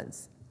new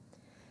ones.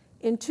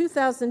 In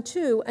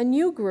 2002, a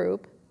new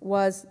group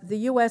was the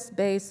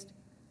US-based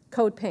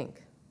Code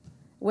Pink,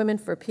 Women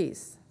for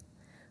Peace,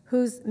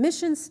 whose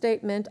mission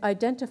statement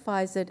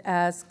identifies it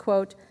as,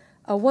 quote,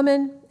 a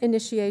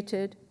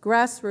woman-initiated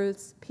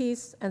grassroots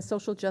peace and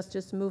social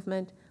justice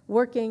movement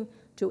working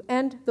to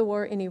end the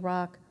war in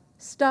Iraq,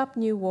 stop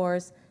new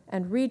wars,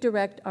 and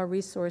redirect our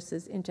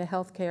resources into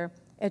healthcare,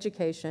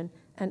 education,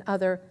 and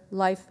other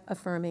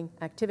life-affirming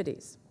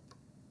activities.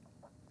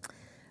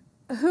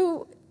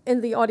 Who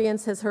in the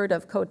audience has heard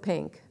of Code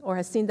Pink or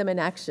has seen them in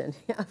action?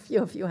 Yeah, a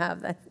few of you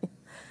have.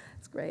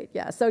 That's great,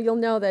 yeah. So you'll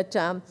know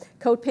that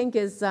Code Pink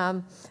is,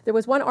 there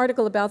was one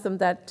article about them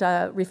that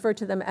referred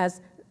to them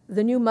as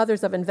the new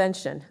mothers of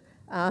invention,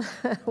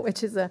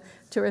 which is a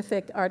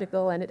terrific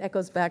article, and it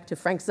echoes back to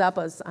Frank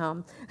Zappa's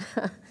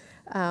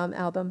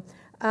album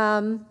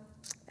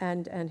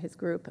and his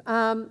group.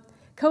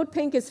 Code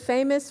Pink is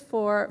famous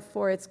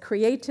for its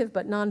creative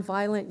but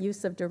nonviolent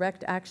use of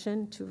direct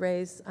action to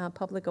raise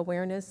public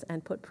awareness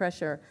and put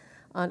pressure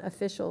on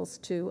officials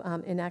to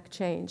enact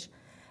change.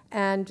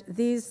 And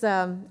these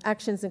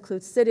actions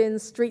include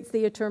sit-ins, street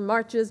theater,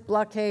 marches,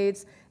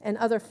 blockades, and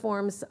other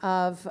forms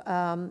of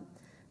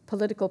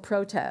political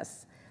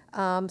protests.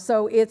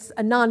 So it's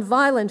a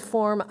nonviolent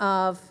form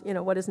of,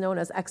 what is known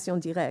as action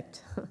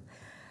directe.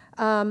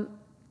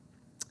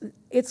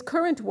 Its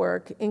current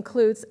work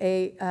includes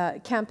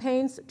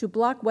campaigns to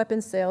block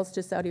weapons sales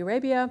to Saudi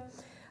Arabia,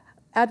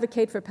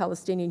 advocate for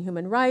Palestinian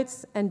human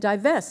rights, and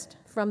divest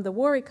from the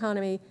war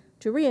economy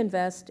to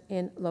reinvest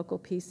in local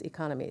peace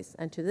economies.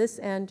 And to this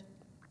end,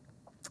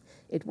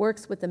 it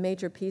works with the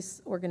major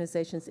peace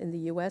organizations in the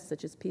US,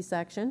 such as Peace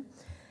Action,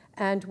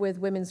 and with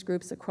women's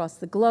groups across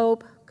the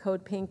globe.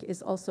 Code Pink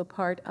is also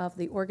part of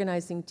the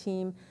organizing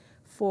team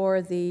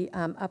for the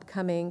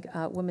upcoming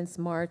Women's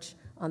March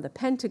on the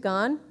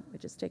Pentagon,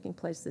 which is taking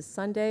place this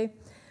Sunday,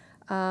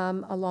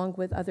 along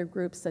with other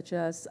groups such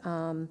as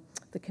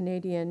the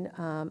Canadian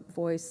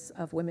Voice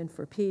of Women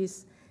for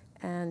Peace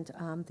and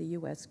the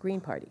US Green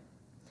Party.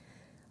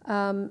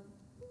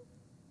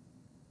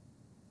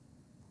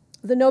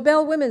 The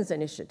Nobel Women's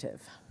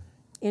Initiative.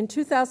 In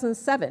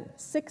 2007,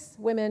 6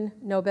 women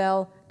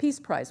Nobel Peace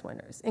Prize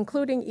winners,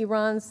 including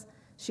Iran's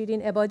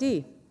Shirin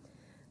Ebadi,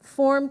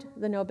 formed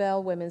the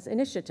Nobel Women's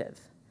Initiative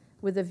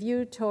with a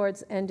view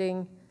towards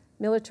ending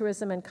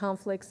militarism and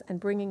conflicts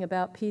and bringing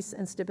about peace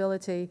and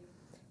stability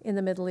in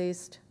the Middle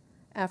East,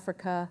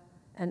 Africa,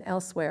 and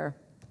elsewhere.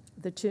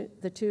 The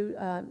two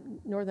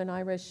Northern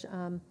Irish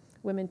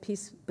women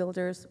peace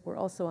builders were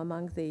also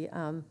among the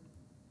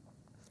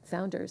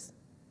founders.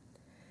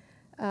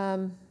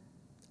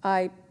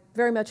 I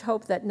very much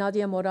hope that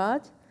Nadia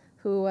Morad,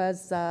 who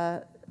was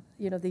the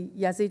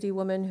Yazidi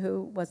woman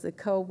who was the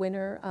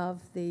co-winner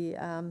of the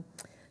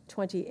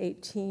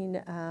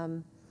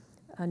 2018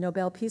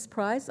 Nobel Peace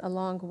Prize,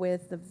 along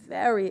with the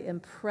very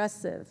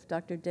impressive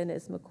Dr.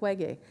 Denise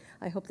Mukwege.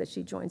 I hope that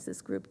she joins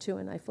this group too,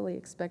 and I fully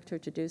expect her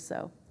to do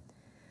so.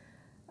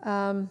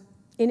 In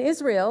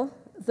Israel,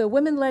 the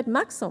women-led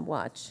Maxim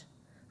Watch,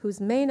 whose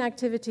main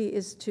activity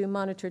is to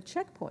monitor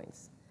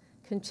checkpoints,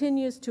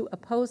 continues to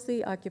oppose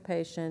the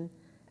occupation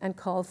and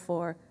call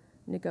for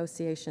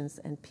negotiations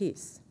and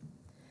peace.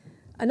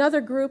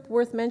 Another group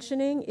worth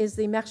mentioning is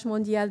the Marche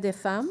Mondiale des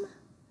Femmes,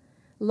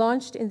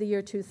 launched in the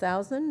year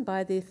 2000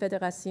 by the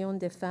Fédération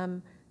des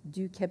Femmes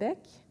du Québec,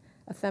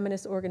 a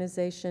feminist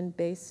organization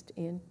based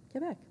in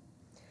Quebec.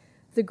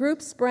 The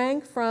group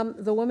sprang from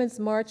the Women's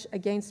March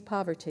Against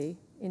Poverty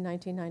in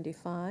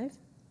 1995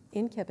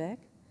 in Quebec,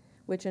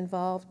 which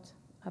involved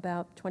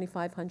about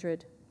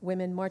 2,500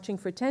 women marching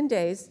for 10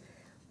 days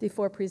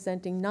before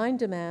presenting 9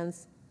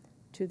 demands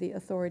to the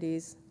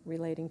authorities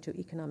relating to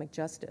economic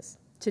justice.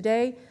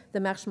 Today, the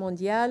Marche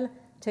Mondiale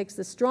takes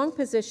the strong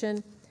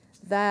position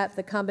that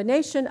the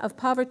combination of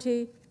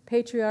poverty,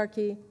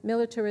 patriarchy,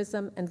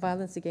 militarism, and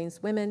violence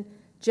against women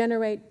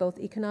generate both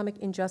economic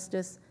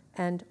injustice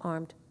and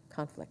armed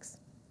conflicts.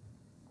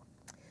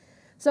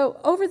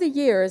 So over the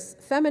years,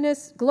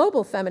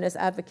 global feminist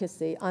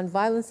advocacy on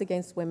violence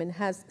against women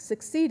has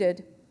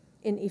succeeded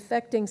in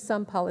effecting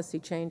some policy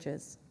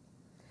changes.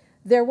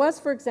 There was,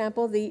 for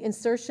example, the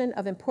insertion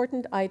of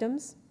important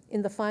items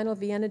in the final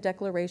Vienna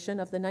Declaration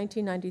of the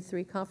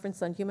 1993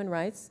 Conference on Human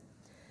Rights,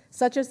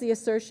 such as the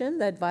assertion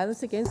that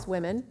violence against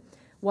women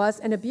was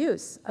an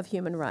abuse of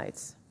human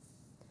rights.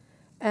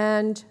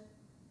 And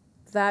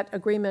that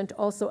agreement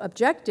also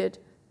objected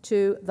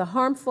to the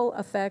harmful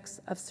effects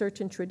of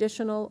certain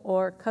traditional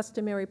or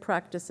customary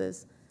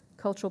practices,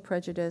 cultural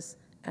prejudice,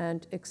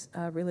 and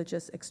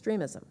religious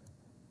extremism.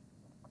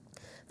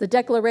 The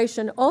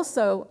declaration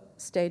also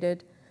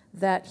stated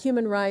that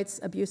human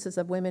rights abuses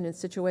of women in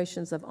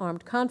situations of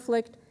armed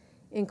conflict,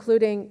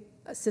 including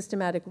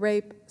systematic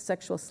rape,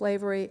 sexual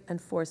slavery,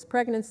 and forced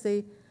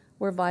pregnancy,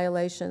 were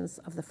violations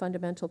of the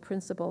fundamental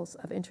principles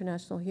of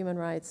international human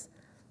rights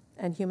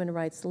and human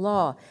rights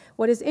law.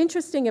 What is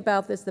interesting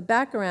about this, the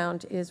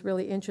background is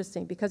really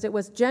interesting because it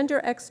was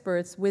gender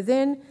experts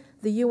within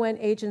the UN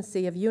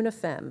agency of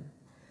UNIFEM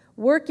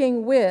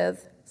working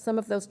with some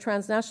of those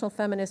transnational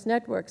feminist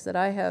networks that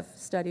I have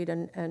studied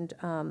and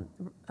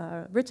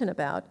written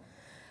about.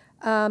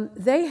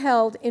 They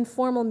held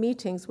informal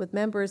meetings with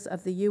members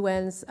of the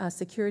UN's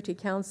Security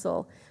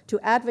Council to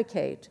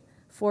advocate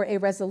for a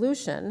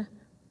resolution,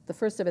 the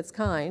first of its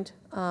kind,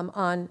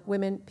 on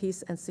women,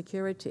 peace, and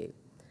security.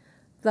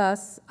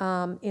 Thus,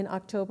 in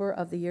October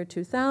of the year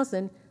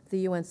 2000, the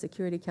UN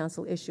Security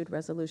Council issued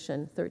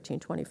Resolution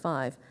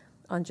 1325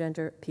 on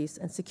gender, peace,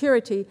 and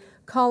security,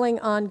 calling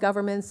on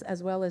governments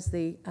as well as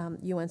the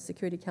UN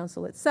Security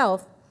Council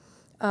itself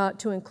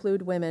to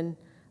include women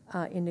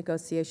in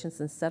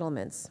negotiations and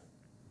settlements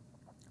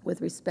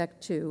with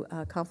respect to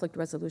conflict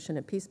resolution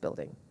and peace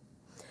building.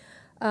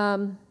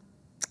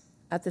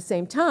 At the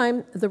same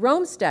time, the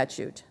Rome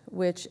Statute,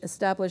 which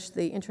established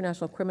the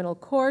International Criminal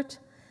Court,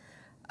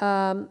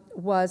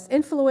 was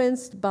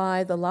influenced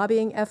by the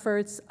lobbying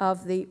efforts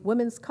of the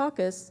Women's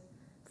Caucus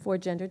for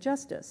Gender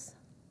Justice.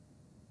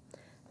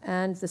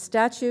 And the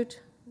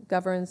statute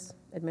governs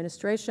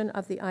administration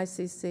of the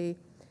ICC,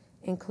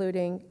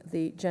 including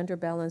the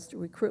gender-balanced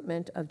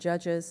recruitment of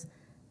judges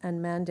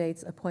and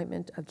mandates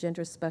appointment of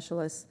gender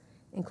specialists,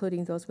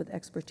 including those with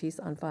expertise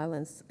on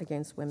violence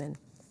against women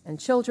and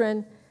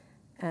children.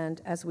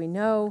 And as we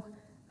know,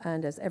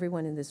 and as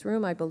everyone in this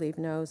room, I believe,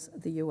 knows,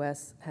 the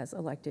U.S. has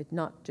elected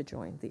not to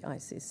join the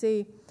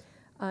ICC,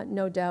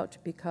 no doubt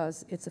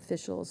because its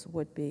officials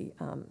would be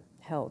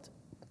held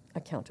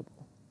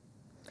accountable.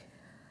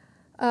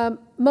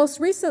 Most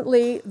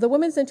recently, the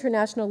Women's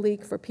International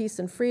League for Peace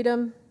and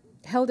Freedom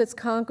held its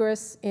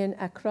Congress in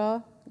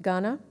Accra,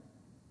 Ghana,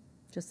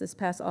 just this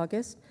past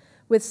August,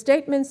 with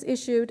statements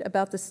issued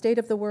about the state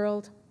of the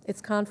world,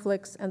 its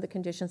conflicts, and the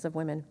conditions of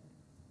women.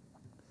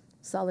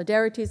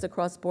 Solidarities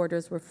across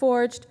borders were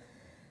forged,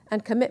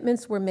 and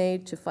commitments were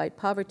made to fight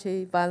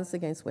poverty, violence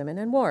against women,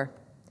 and war.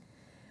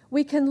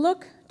 We can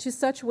look to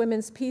such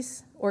women's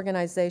peace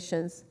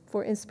organizations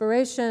for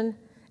inspiration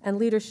and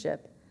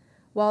leadership,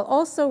 while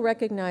also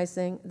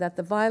recognizing that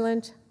the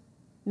violent,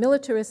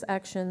 militarist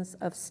actions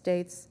of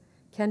states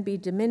can be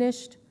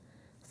diminished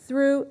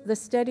through the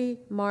steady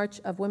march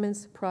of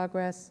women's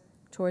progress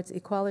towards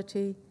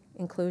equality,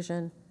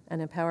 inclusion,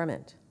 and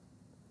empowerment.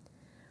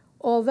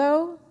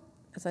 Although,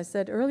 as I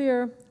said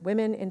earlier,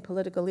 women in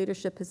political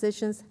leadership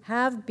positions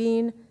have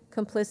been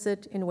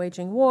complicit in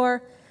waging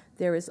war,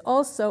 there is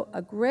also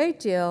a great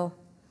deal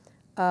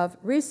of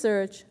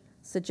research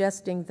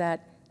suggesting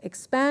that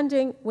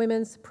expanding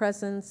women's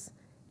presence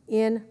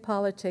in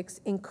politics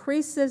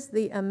increases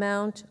the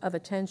amount of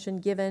attention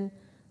given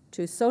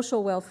to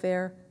social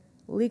welfare,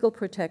 legal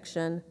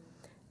protection,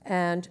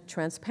 and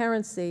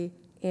transparency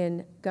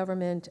in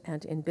government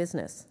and in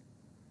business.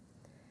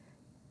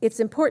 It's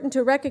important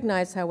to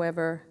recognize,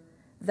 however,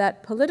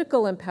 that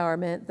political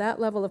empowerment, that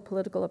level of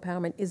political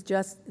empowerment, is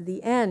just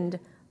the end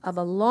of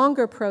a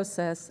longer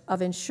process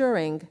of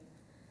ensuring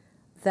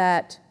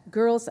that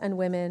girls and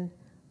women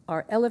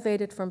are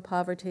elevated from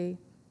poverty,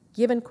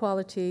 given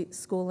quality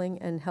schooling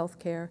and health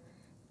care,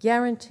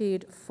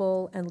 guaranteed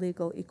full and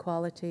legal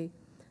equality,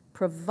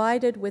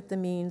 provided with the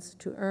means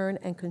to earn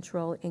and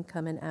control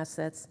income and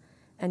assets,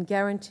 and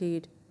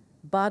guaranteed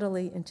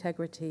bodily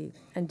integrity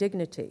and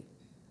dignity.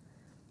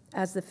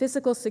 As the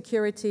physical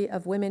security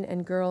of women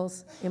and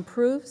girls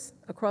improves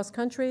across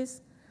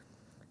countries,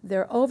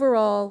 their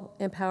overall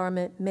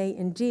empowerment may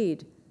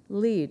indeed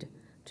lead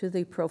to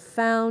the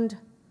profound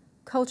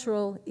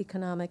cultural,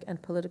 economic,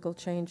 and political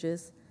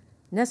changes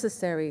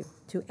necessary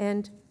to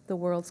end the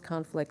world's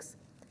conflicts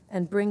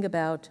and bring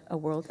about a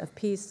world of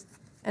peace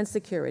and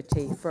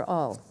security for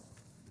all.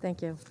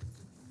 Thank you.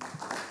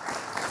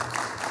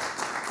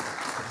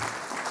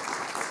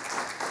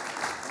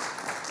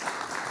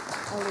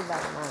 I'll leave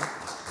that alone.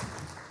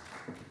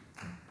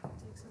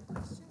 Take some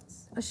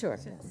questions? Sure.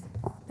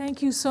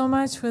 Thank you so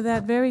much for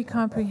that very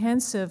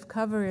comprehensive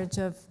coverage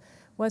of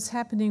what's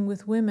happening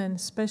with women,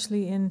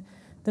 especially in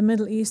the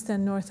Middle East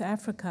and North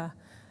Africa.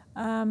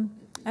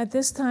 At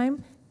this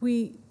time,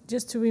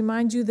 just to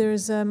remind you,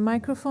 there's a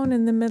microphone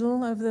in the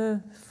middle of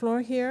the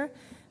floor here.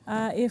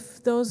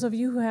 If those of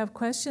you who have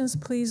questions,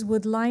 please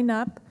would line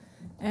up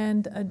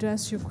and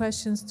address your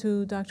questions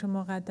to Dr.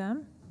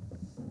 Moghadam.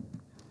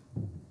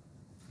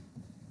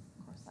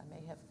 Of course, I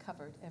may have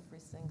covered every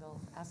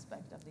single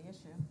aspect of the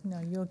issue.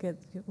 No,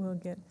 we'll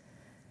get.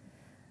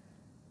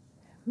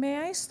 May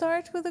I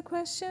start with a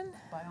question?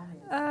 By all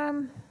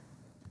means.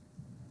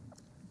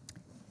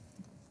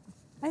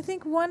 I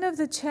think one of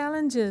the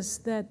challenges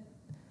that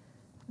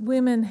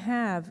women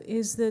have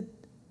is that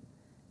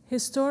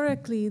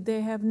historically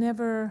they have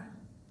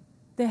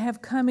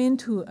come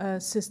into a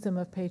system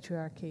of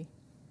patriarchy.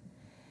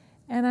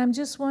 And I'm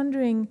just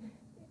wondering,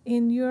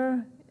 in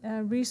your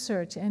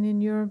research and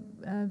in your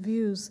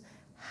views,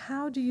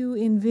 how do you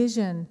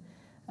envision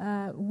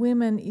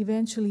women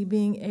eventually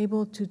being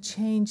able to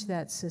change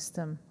that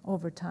system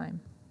over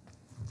time?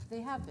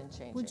 They have been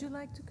changing. Would you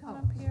like to come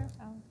up here?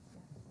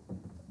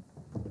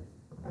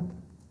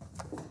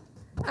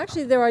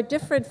 Actually, there are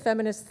different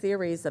feminist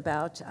theories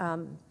about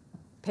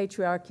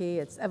patriarchy,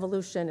 its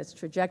evolution, its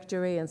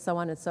trajectory, and so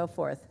on and so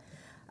forth.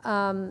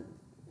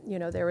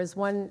 There is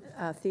one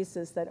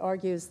thesis that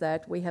argues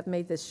that we have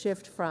made this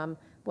shift from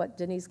what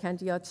Denise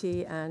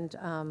Candiotti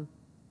and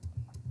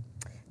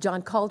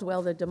John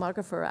Caldwell, the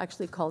demographer,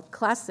 actually called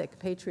classic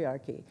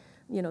patriarchy,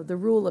 the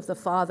rule of the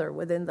father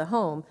within the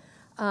home,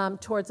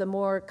 towards a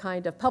more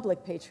kind of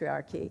public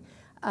patriarchy,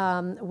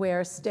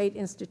 where state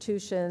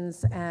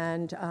institutions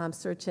and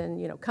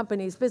certain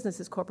companies,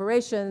 businesses,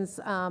 corporations,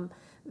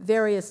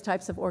 various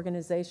types of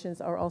organizations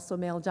are also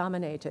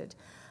male-dominated.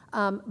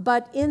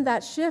 But in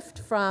that shift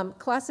from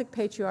classic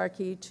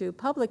patriarchy to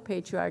public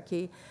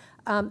patriarchy,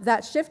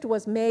 that shift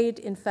was made,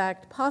 in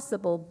fact,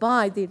 possible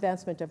by the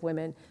advancement of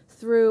women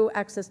through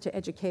access to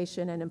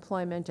education and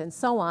employment and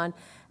so on.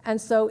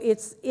 And so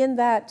it's in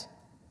that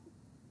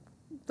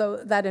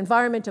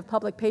environment of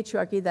public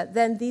patriarchy that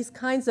then these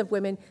kinds of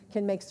women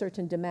can make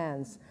certain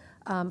demands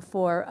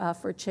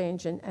for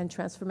change and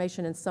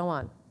transformation and so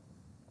on.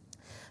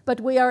 But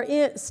we are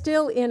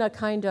still in a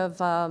kind of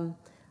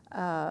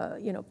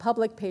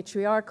public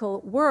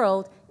patriarchal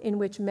world in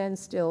which men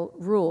still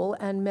rule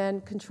and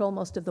men control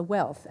most of the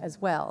wealth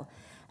as well.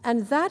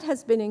 And that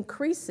has been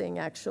increasing,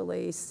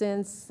 actually,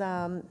 since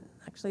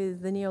actually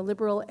the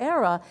neoliberal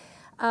era.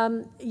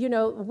 You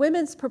know,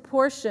 women's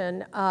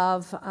proportion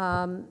of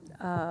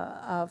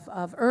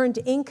earned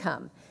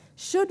income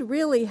should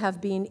really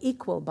have been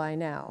equal by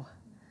now.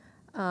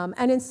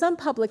 And in some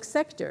public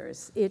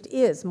sectors, it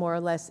is more or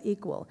less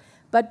equal.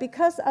 But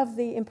because of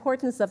the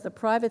importance of the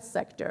private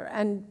sector,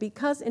 and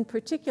because in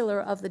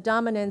particular of the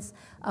dominance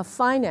of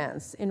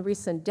finance in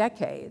recent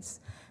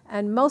decades,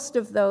 and most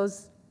of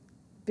those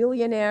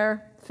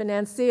billionaire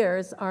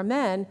financiers are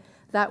men,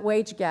 that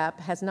wage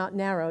gap has not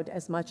narrowed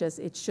as much as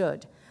it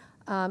should.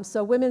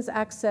 So women's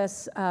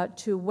access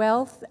to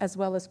wealth as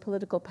well as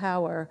political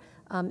power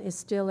is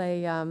still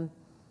a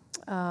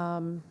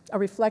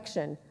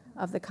reflection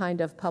of the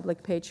kind of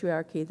public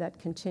patriarchy that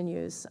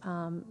continues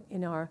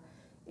in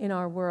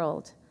our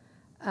world.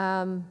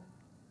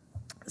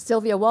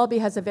 Sylvia Walby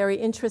has a very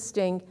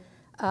interesting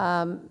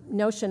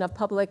notion of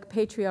public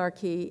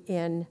patriarchy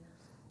in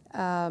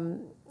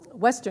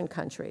Western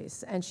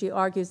countries, and she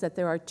argues that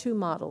there are two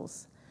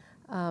models.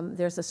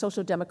 There's a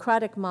social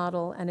democratic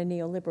model and a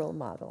neoliberal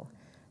model.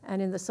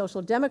 And in the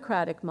social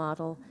democratic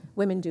model,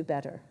 women do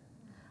better.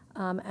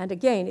 And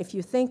again, if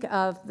you think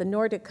of the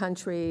Nordic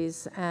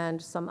countries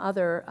and some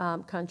other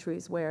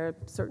countries where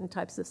certain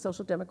types of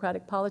social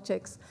democratic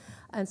politics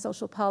and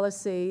social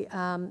policy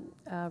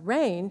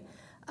reign,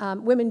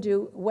 women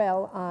do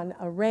well on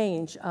a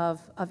range of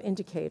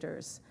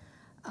indicators.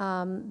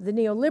 The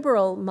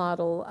neoliberal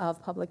model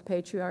of public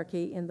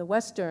patriarchy in the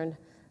Western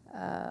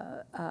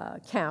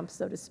camp,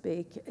 so to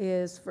speak,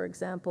 is, for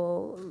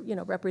example, you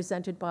know,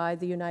 represented by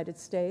the United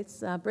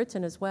States,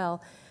 Britain as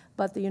well,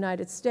 but the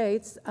United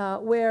States,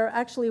 where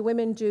actually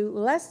women do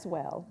less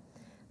well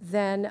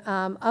than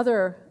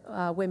other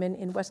women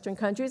in Western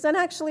countries, and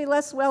actually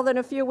less well than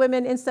a few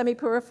women in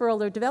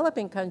semi-peripheral or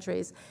developing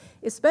countries,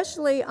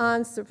 especially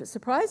on,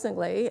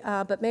 surprisingly,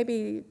 but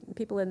maybe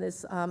people in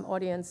this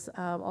audience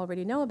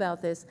already know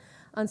about this,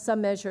 on some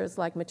measures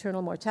like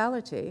maternal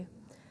mortality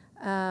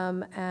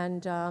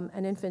and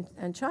infant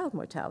and child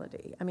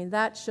mortality. I mean,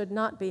 that should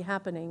not be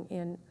happening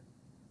in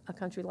a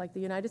country like the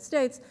United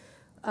States,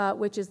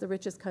 which is the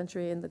richest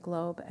country in the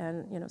globe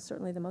and, you know,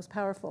 certainly the most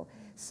powerful.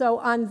 So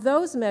on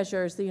those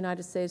measures, the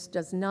United States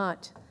does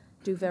not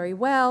do very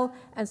well,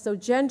 and so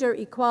gender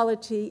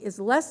equality is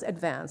less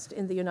advanced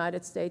in the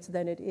United States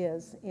than it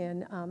is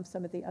in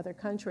some of the other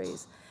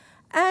countries.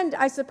 And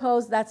I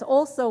suppose that's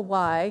also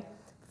why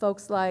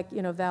folks like,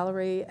 you know,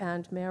 Valerie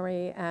and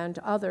Mary and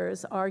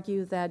others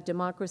argue that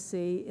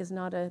democracy is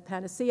not a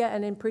panacea,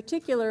 and in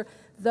particular,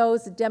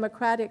 those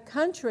democratic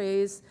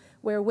countries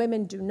where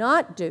women do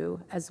not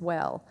do as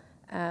well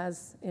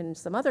as in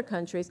some other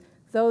countries,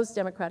 those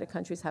democratic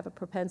countries have a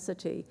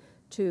propensity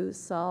to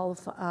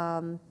solve,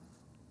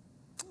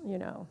 you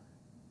know,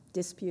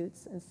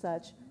 disputes and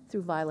such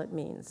through violent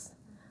means.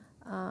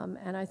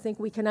 And I think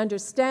we can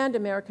understand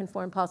American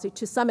foreign policy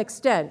to some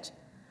extent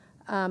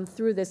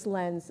through this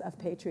lens of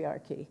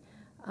patriarchy.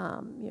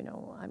 You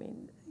know, I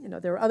mean, you know,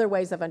 there are other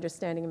ways of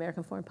understanding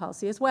American foreign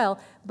policy as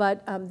well,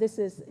 but this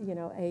is, you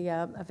know,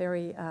 a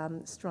very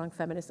strong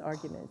feminist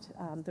argument,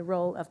 the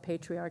role of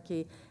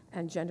patriarchy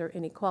and gender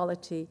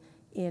inequality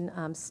in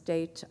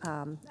state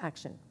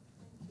action.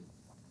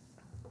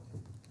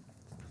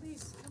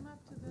 Please come up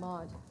to the...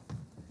 Maud.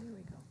 Here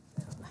we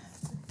go.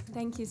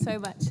 Thank you so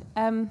much.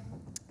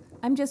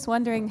 I'm just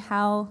wondering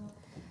how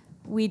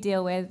we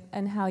deal with,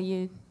 and how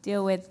you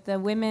deal with, the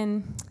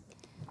women,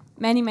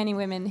 many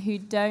women who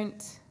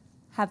don't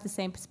have the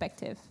same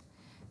perspective.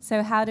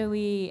 So how do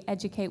we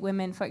educate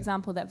women, for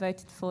example, that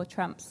voted for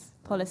Trump's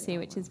policy,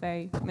 which is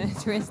very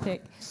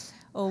militaristic,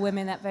 or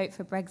women that vote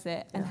for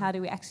Brexit, and how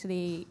do we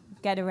actually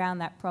get around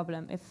that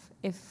problem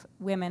if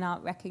women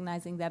aren't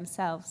recognizing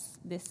themselves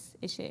this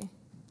issue?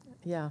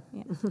 Yeah.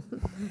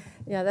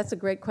 Yeah, that's a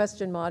great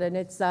question, Maud, and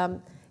it's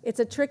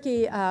a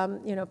tricky,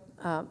 you know,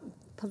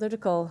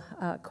 political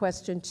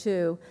question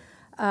too.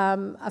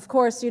 Of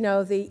course, you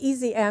know, the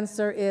easy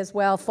answer is,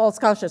 well, false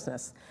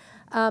consciousness.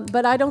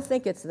 But I don't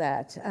think it's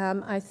that.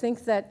 I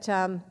think that,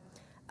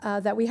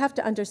 that we have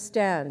to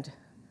understand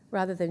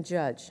rather than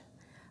judge.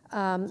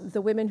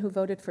 The women who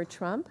voted for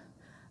Trump,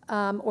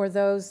 or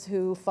those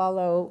who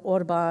follow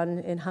Orban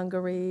in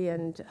Hungary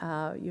and,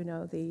 you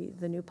know,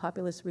 the new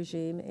populist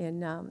regime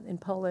in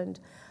Poland.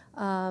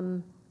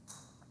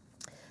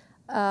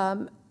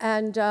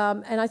 And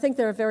I think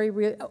there are very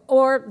real,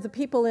 or the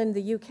people in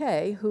the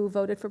UK who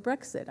voted for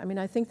Brexit. I mean,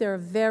 I think there are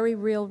very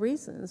real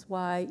reasons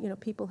why, you know,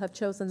 people have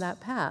chosen that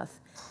path.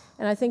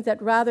 And I think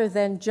that rather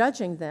than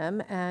judging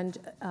them and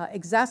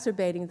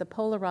exacerbating the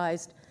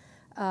polarized,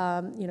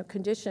 you know,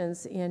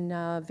 conditions in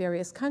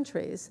various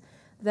countries,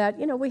 that,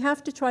 you know, we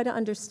have to try to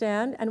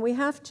understand and we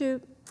have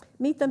to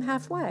meet them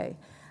halfway.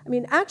 I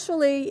mean,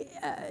 actually,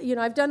 you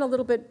know, I've done a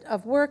little bit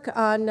of work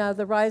on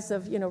the rise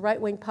of, you know,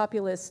 right-wing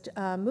populist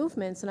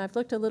movements, and I've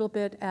looked a little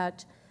bit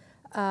at,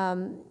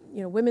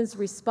 you know, women's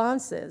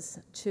responses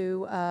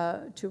to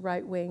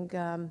right-wing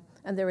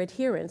and their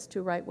adherence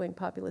to right-wing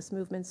populist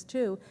movements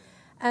too,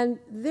 and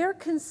their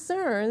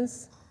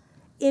concerns,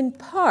 in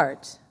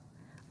part,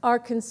 are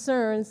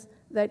concerns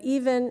that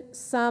even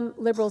some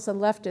liberals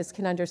and leftists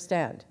can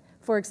understand.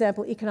 For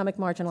example, economic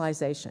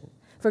marginalization.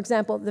 For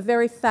example, the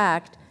very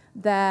fact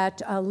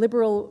that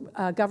liberal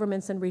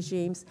governments and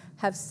regimes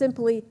have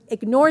simply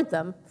ignored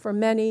them for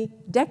many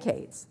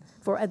decades,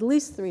 for at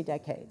least 3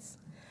 decades.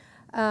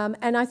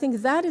 And I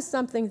think that is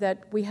something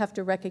that we have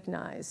to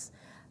recognize.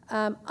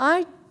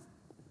 I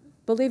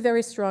believe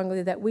very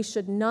strongly that we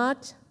should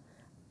not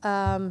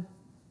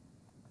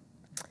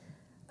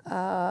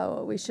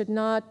we should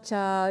not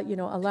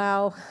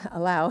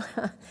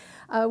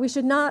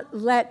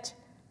let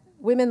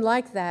women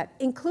like that,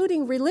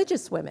 including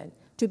religious women,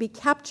 to be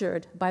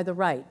captured by the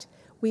right.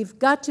 We've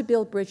got to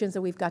build bridges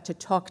and we've got to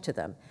talk to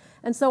them.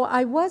 And so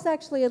I was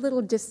actually a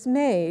little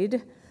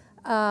dismayed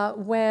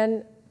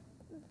when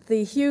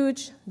the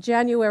huge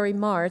January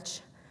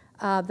march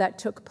that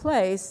took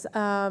place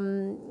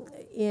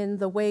in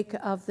the wake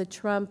of the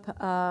Trump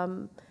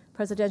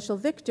presidential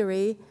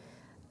victory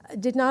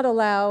did not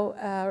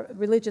allow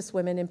religious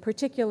women, in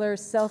particular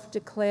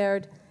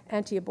self-declared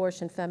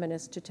anti-abortion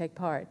feminists, to take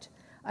part.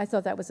 I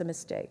thought that was a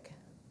mistake.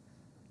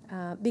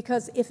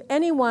 Because if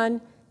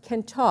anyone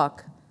can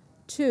talk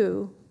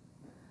to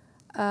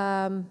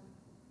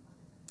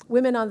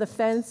women on the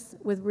fence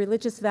with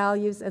religious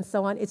values and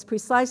so on, it's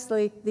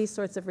precisely these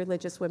sorts of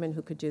religious women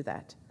who could do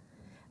that.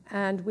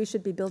 And we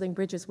should be building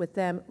bridges with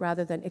them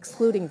rather than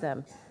excluding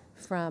them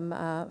from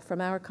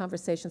our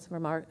conversations,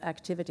 from our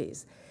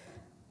activities.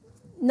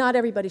 Not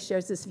everybody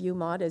shares this view,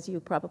 Maud, as you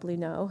probably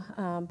know,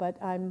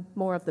 but I'm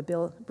more of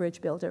the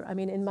bridge builder. I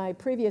mean, in my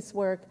previous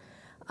work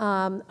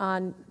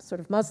on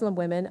sort of Muslim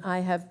women, I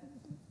have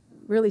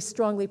really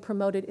strongly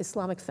promoted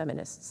Islamic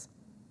feminists.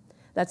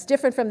 That's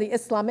different from the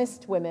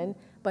Islamist women,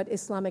 but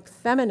Islamic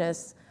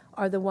feminists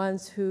are the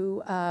ones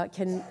who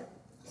can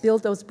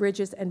build those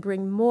bridges and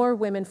bring more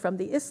women from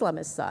the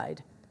Islamist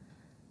side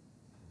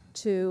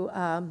to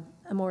a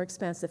more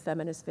expansive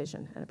feminist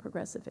vision and a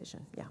progressive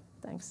vision. Yeah,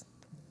 thanks.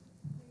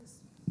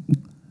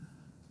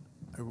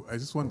 I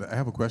just wanted to, I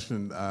have a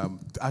question,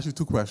 actually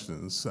 2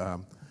 questions.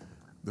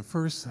 The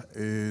first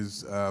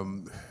is,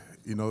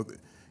 you know,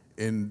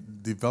 in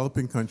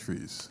developing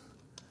countries,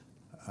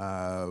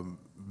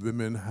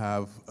 women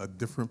have a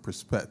different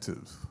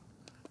perspective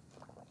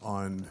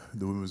on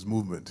the women's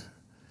movement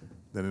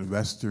than in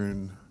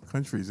Western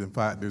countries. In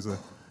fact, there's a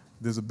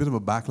bit of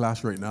a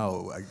backlash right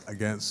now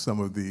against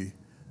some of the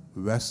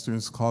Western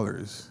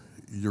scholars,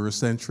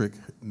 Eurocentric,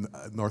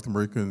 North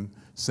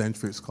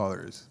American-centric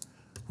scholars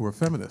who are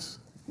feminists.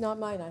 Not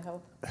mine, I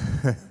hope.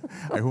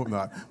 I hope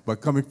not.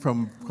 But coming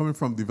from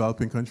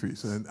developing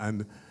countries,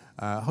 and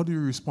how do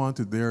you respond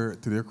to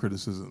their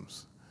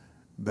criticisms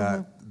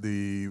that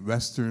the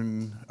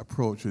Western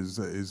approach is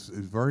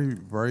very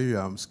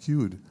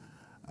skewed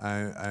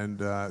and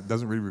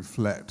doesn't really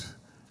reflect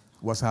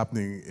what's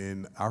happening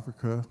in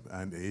Africa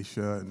and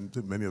Asia and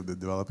many of the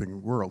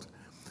developing world?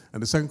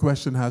 And the second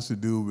question has to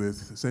do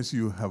with, since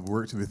you have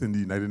worked within the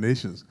United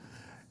Nations,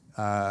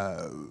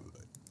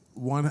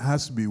 one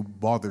has to be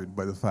bothered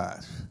by the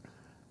fact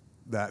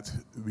that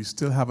we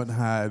still haven't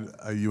had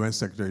a UN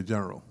Secretary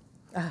General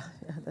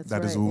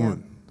that is a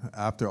woman.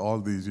 After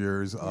all these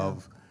years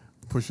of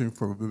pushing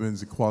for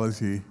women's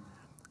equality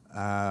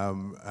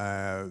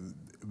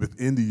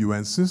within the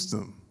UN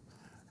system,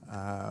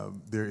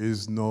 there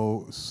is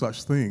no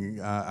such thing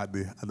at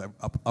the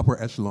upper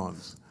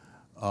echelons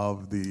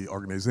of the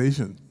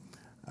organization.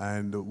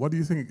 And what do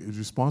you think is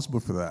responsible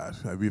for that?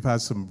 We've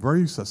had some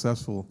very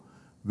successful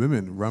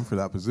women run for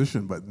that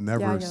position, but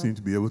never seem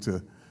to be able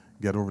to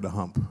get over the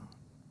hump.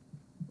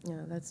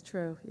 Yeah, that's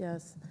true,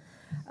 yes.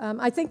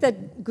 I think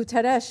that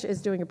Guterres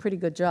is doing a pretty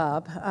good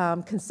job,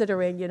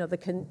 considering, you know, the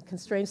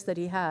constraints that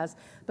he has.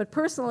 But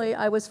personally,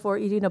 I was for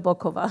Irina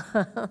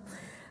Bokova.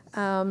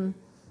 I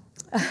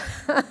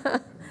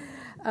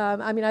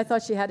mean, I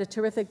thought she had a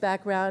terrific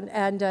background,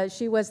 and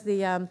she was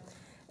the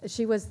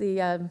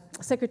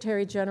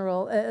Secretary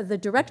General, the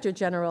Director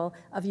General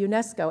of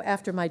UNESCO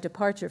after my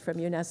departure from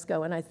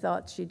UNESCO, and I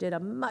thought she did a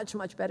much,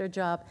 much better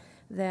job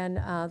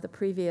than the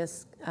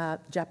previous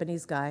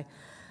Japanese guy.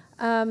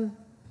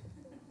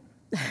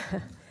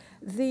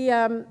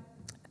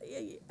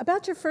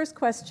 About your first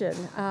question,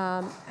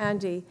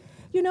 Andy,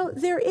 you know,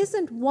 there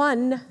isn't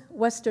one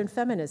Western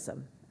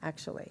feminism,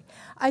 actually.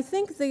 I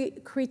think the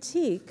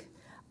critique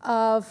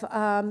of,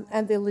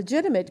 and the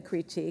legitimate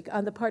critique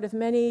on the part of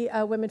many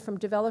women from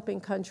developing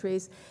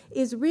countries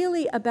is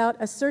really about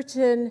a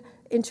certain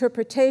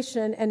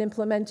interpretation and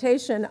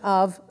implementation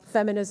of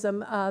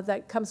feminism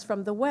that comes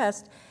from the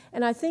West.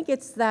 And I think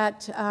it's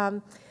that,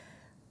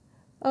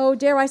 oh,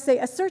 dare I say,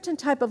 a certain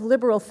type of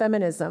liberal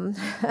feminism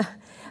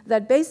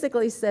that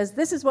basically says,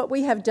 this is what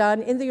we have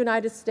done in the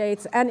United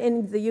States and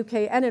in the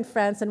UK and in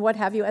France and what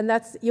have you, and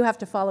that's, you have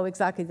to follow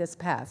exactly this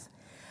path.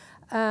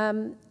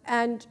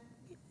 And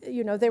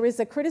you know, there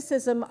is a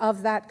criticism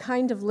of that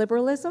kind of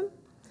liberalism,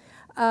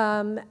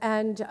 and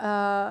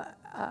I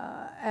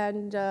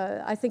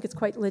think it's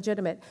quite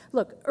legitimate.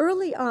 Look,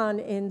 early on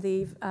in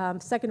the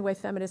second wave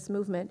feminist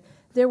movement,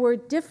 there were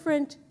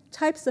different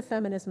types of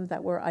feminism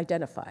that were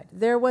identified.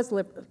 There was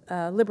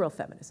liberal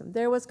feminism,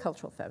 there was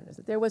cultural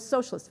feminism, there was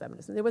socialist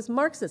feminism, there was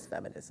Marxist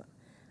feminism,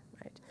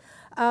 right?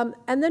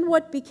 And then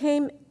what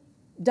became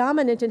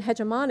dominant and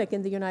hegemonic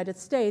in the United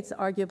States,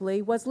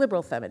 arguably, was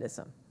liberal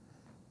feminism,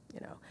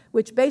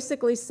 which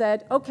basically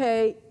said,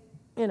 okay,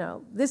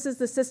 this is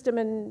the system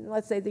in,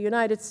 let's say, the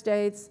United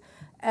States,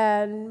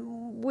 and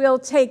we'll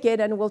take it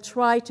and we'll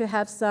try to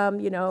have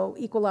some,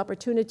 equal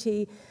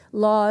opportunity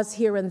laws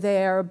here and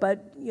there,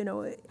 but,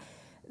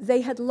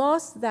 they had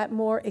lost that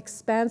more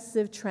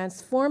expansive,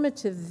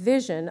 transformative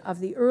vision of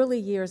the early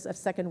years of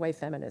second wave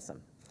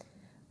feminism,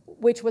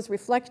 which was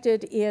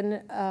reflected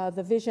in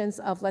the visions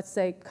of, let's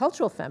say,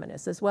 cultural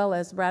feminists, as well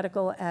as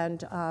radical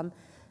and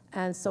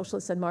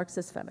socialist and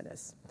Marxist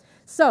feminists.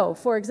 So,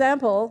 for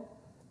example,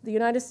 the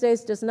United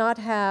States does not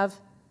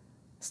have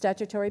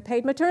statutory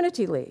paid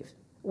maternity leave.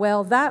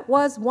 Well, that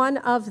was one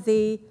of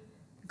the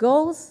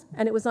goals,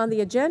 and it was on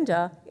the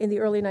agenda in the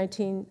early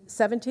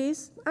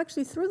 1970s,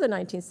 actually through the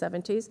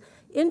 1970s,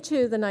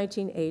 into the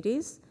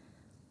 1980s.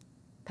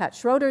 Pat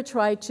Schroeder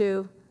tried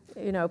to,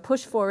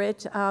 push for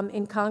it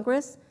in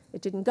Congress.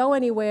 It didn't go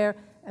anywhere,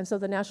 and so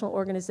the National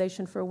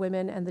Organization for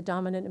Women and the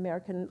dominant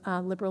American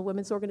liberal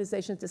women's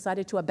organizations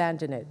decided to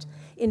abandon it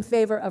in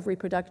favor of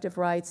reproductive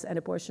rights and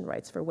abortion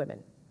rights for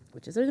women,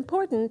 which is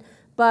important,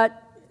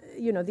 but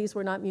these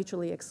were not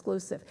mutually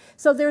exclusive.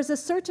 So there's a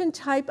certain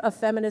type of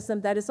feminism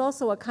that is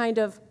also a kind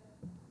of,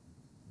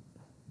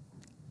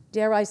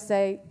 dare I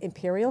say,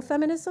 imperial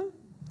feminism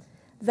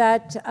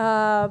that,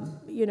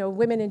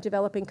 women in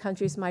developing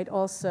countries might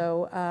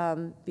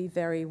also be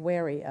very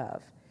wary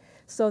of.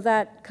 So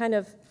that kind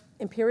of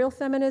imperial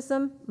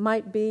feminism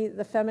might be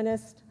the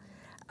feminist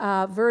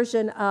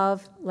version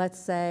of, let's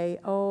say,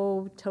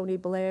 Tony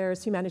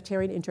Blair's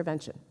humanitarian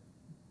intervention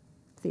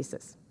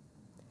thesis.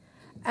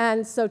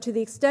 And so to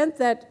the extent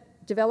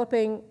that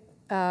developing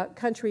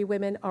country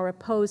women are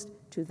opposed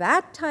to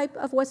that type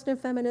of Western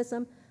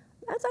feminism,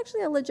 that's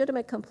actually a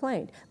legitimate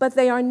complaint. But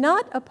they are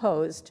not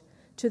opposed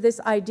to this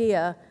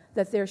idea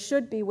that there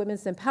should be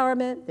women's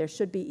empowerment, there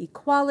should be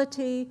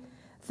equality,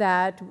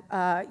 that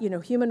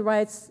human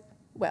rights,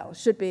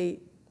 should be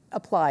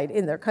applied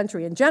in their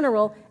country in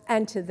general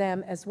and to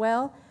them as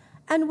well.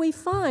 And we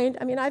find,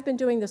 I've been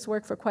doing this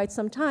work for quite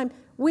some time,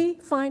 we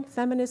find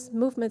feminist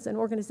movements and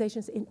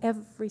organizations in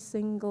every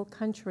single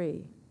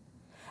country.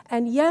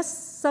 And yes,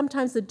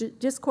 sometimes the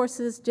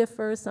discourses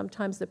differ,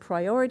 sometimes the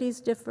priorities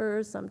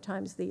differ,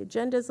 sometimes the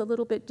agenda is a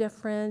little bit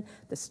different,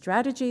 the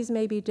strategies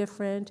may be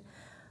different,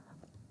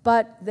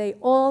 but they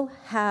all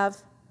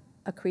have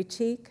a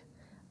critique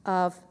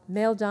of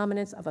male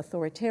dominance, of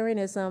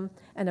authoritarianism,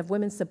 and of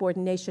women's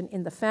subordination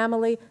in the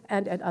family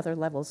and at other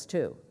levels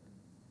too.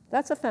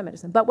 That's a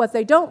feminism. But what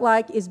they don't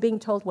like is being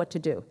told what to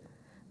do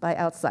by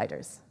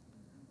outsiders.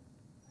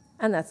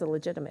 And that's a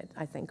legitimate,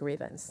 I think,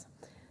 grievance.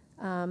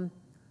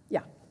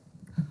 Yeah.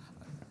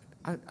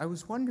 I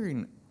was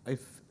wondering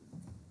if,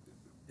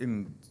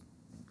 in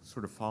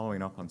sort of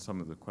following up on some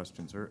of the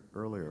questions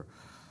earlier,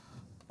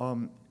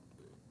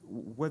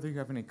 whether you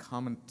have any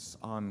comments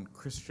on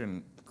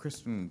Christian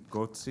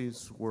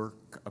Gotzi's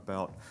work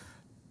about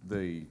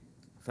the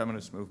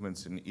feminist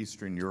movements in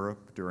Eastern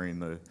Europe during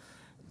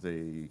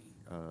the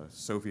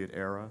Soviet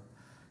era.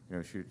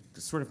 She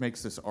sort of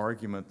makes this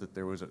argument that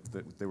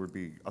that there would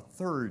be a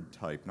third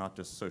type, not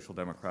just social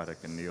democratic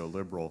and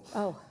neoliberal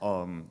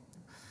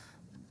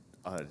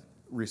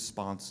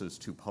responses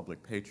to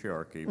public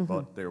patriarchy,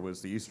 but there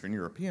was the Eastern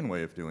European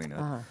way of doing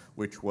it,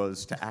 which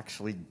was to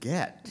actually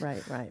get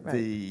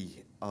the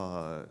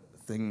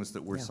things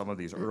that were some of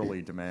those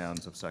early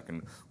demands of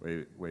second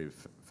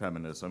wave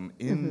feminism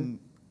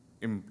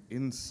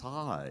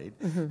inside.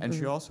 And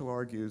she also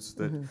argues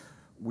that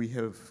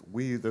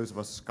those of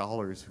us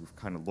scholars who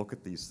kind of look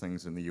at these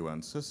things in the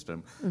UN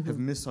system, have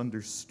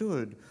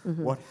misunderstood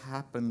what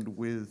happened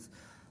with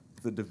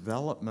the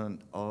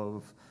development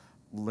of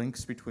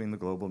links between the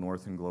global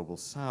north and global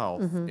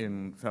south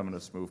in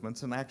feminist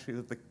movements, and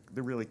actually that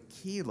the really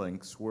key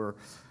links were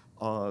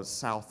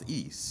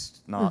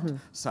southeast, not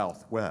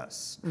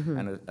southwest.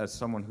 And as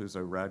someone who's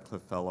a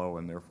Radcliffe Fellow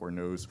and therefore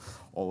knows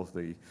all of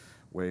the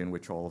way in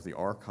which all of the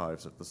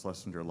archives at the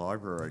Schlesinger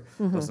Library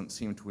doesn't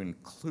seem to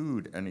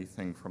include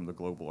anything from the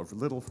global, or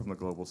little from the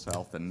global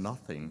south and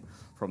nothing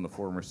from the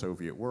former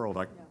Soviet world,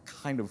 I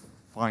kind of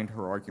find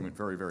her argument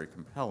very, very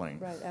compelling.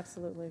 Right,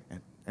 absolutely.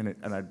 And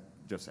I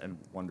just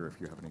wonder if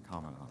you have any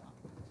comment on that.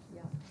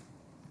 Yeah.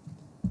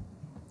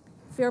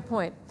 Fair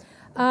point.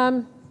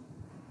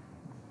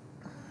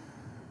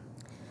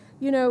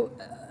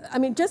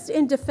 Just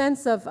in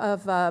defense of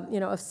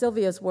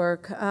Sylvia's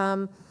work,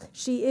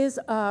 she is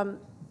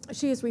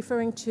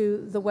referring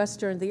to the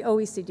the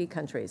OECD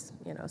countries,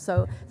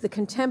 so the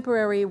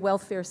contemporary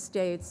welfare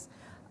states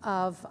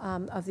of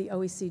the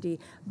OECD.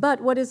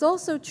 But what is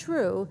also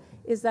true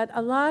is that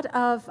a lot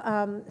of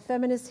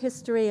feminist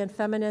history and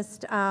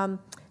feminist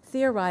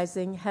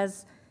theorizing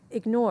has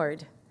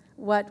ignored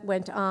what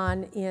went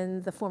on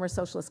in the former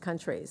socialist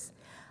countries,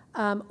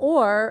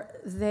 or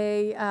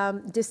they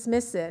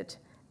dismiss it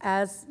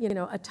as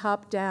a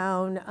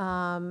top-down,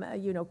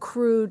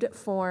 crude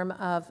form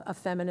of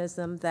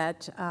feminism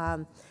that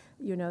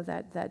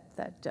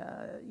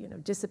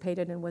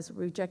dissipated and was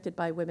rejected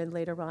by women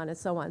later on, and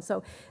so on.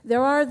 So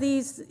there are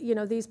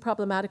these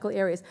problematical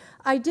areas.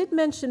 I did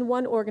mention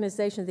one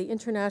organization, the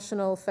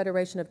International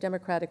Federation of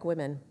Democratic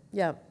Women.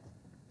 Yeah,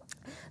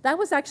 that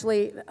was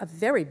actually a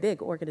very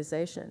big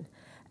organization,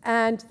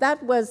 and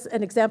that was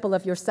an example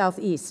of your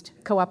Southeast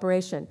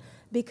cooperation,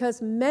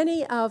 because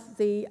many of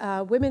the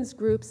women's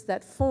groups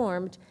that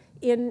formed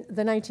in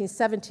the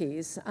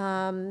 1970s,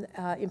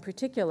 in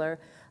particular,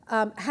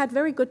 had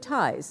very good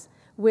ties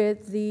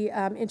with the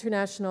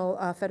International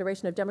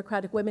Federation of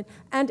Democratic Women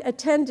and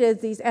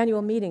attended these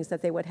annual meetings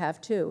that they would have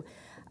too.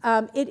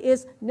 It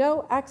is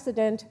no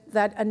accident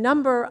that a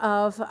number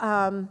of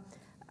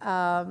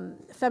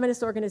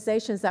feminist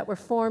organizations that were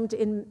formed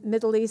in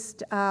Middle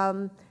East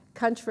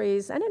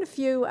countries and in a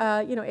few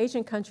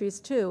Asian countries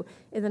too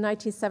in the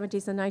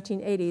 1970s and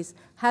 1980s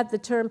had the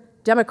term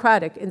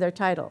democratic in their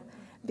title,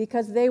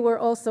 because they were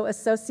also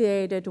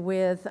associated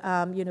with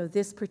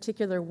this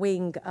particular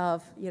wing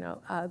of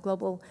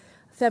global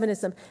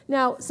feminism.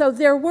 Now, so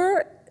there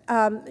were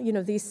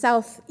these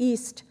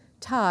Southeast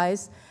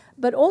ties,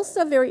 but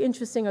also very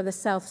interesting are the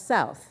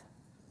South-South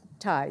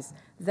ties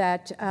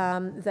that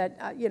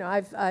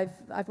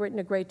I've written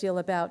a great deal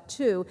about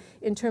too,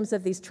 in terms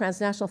of these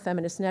transnational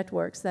feminist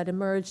networks that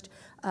emerged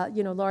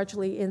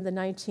largely in the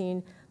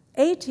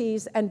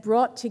 1980s and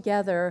brought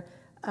together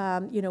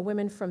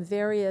women from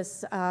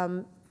various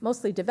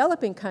mostly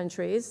developing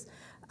countries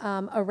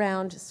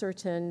around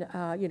certain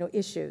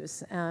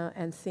issues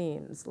and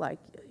themes like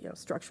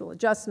structural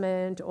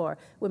adjustment or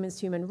women's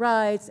human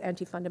rights,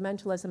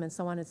 anti-fundamentalism, and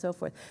so on and so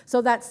forth.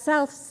 So that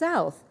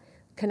South-South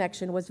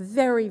connection was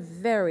very,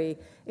 very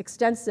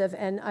extensive,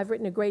 and I've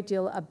written a great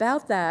deal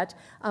about that.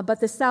 But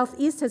the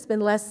Southeast has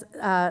been less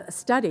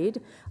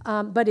studied,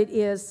 but it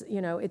is,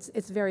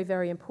 it's very,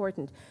 very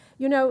important.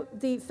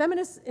 The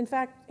feminists, in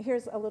fact,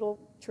 here's a little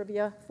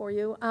trivia for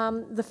you.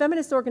 The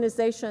feminist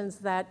organizations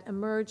that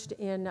emerged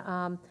in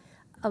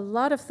a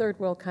lot of third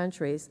world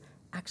countries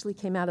actually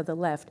came out of the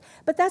left.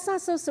 But that's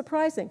not so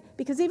surprising,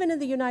 because even in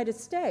the United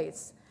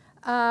States,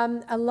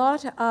 a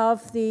lot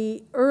of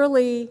the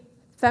early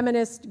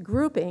feminist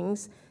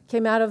groupings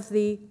came out of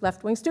the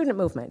left-wing student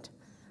movement,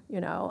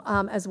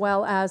 as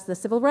well as the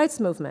civil rights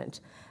movement.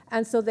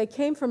 And so they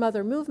came from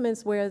other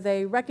movements where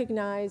they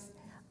recognized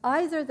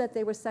either that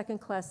they were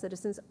second-class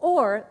citizens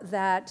or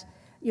that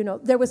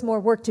there was more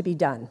work to be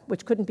done,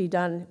 which couldn't be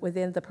done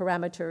within the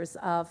parameters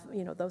of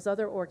those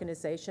other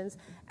organizations.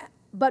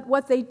 But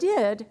what they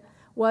did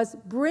was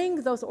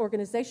bring those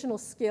organizational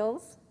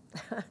skills,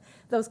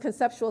 those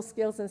conceptual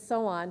skills and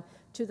so on,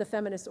 to the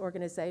feminist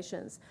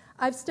organizations.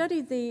 I've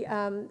studied the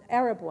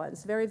Arab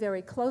ones very,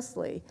 very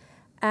closely.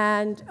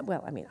 And,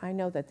 well, I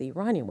know that the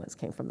Iranian ones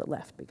came from the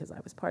left because I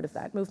was part of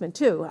that movement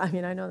too.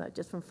 I know that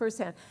just from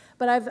firsthand.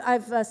 But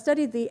I've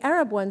studied the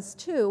Arab ones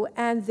too,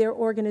 and their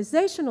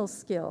organizational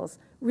skills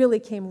really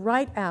came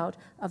right out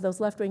of those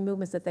left-wing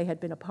movements that they had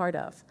been a part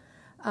of.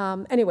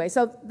 Anyway,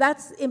 so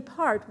that's in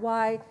part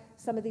why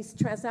some of these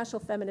transnational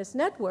feminist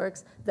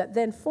networks that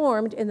then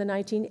formed in the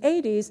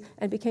 1980s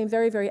and became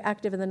very, very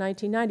active in the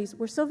 1990s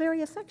were so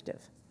very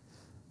effective.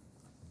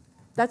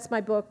 That's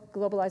my book,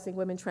 Globalizing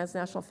Women,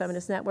 Transnational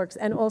Feminist Networks,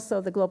 and also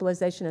the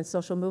Globalization and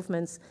Social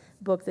Movements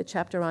book, the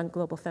chapter on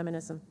global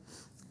feminism.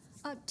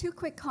 Two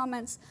quick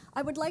comments.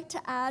 I would like to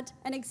add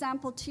an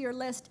example to your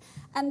list,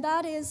 and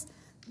that is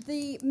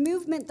the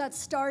movement that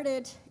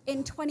started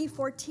in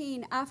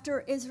 2014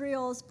 after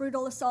Israel's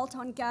brutal assault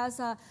on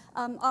Gaza,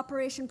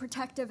 Operation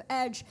Protective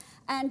Edge,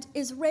 and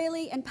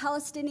Israeli and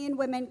Palestinian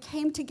women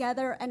came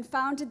together and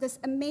founded this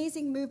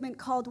amazing movement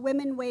called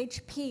Women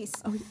Wage Peace.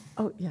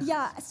 Oh, yeah.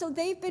 Yeah, so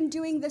they've been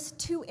doing this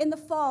in the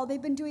fall,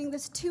 they've been doing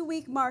this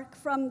 2-week mark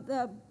from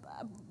the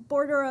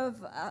border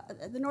of,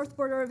 the north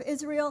border of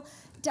Israel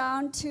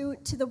down to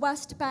the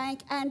West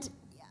Bank, and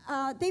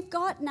they've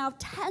got now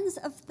tens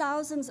of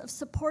thousands of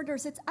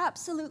supporters. It's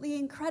absolutely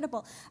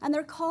incredible. And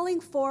they're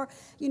calling for,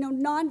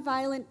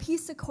 nonviolent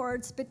peace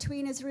accords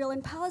between Israel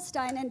and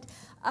Palestine. And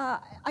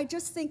I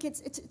just think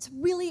it's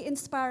really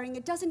inspiring.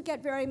 It doesn't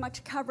get very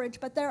much coverage,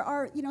 but there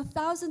are,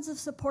 thousands of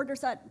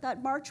supporters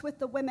that march with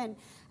the women.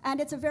 And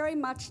it's a very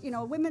much,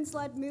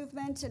 women's-led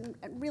movement and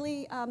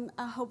really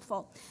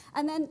hopeful.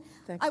 And then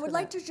I would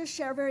like to just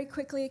share very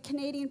quickly a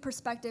Canadian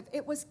perspective.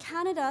 It was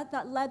Canada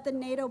that led the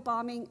NATO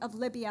bombing of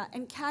Libya,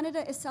 and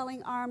Canada is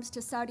selling arms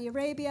to Saudi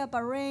Arabia,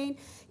 Bahrain,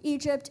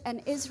 Egypt,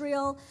 and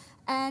Israel.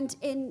 And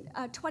in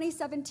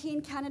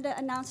 2017, Canada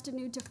announced a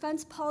new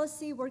defense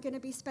policy. We're going to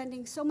be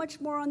spending so much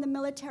more on the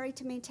military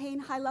to maintain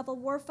high-level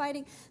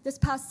warfighting. This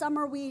past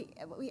summer, we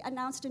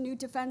announced a new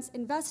defense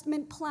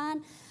investment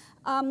plan.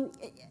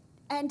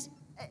 And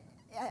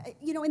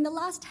you know, in the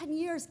last 10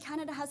 years,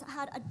 Canada has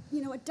had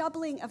a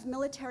doubling of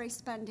military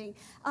spending,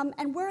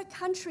 and we're a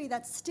country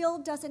that still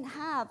doesn't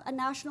have a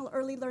national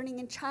early learning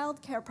and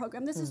childcare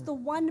program. This is the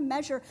one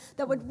measure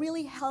that would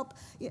really help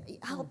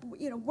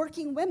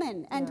working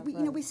women, and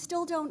we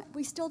still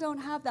don't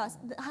have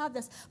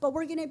this. But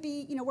we're going to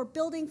be, we're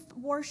building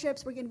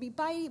warships, we're going to be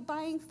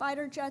buying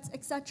fighter jets,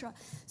 etc.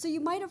 So you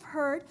might have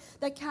heard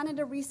that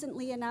Canada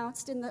recently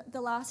announced in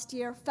the last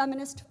year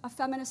a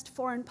feminist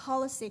foreign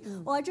policy.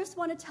 Well, I just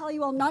want to tell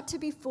you all not to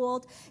be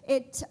fooled.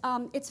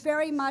 It's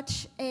very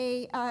much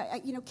a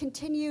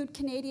continued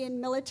Canadian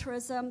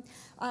militarism.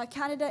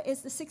 Canada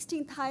is the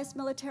 16th highest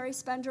military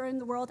spender in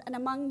the world, and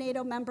among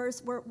NATO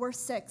members, we're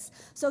 6th.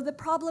 So the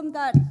problem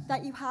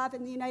that you have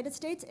in the United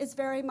States is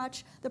very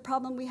much the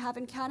problem we have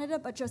in Canada,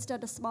 but just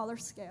at a smaller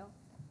scale.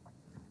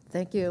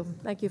 Thank you.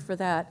 Thank you for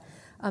that.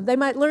 They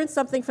might learn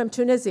something from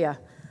Tunisia.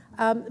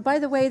 By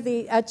the way,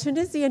 the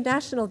Tunisian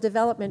National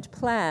Development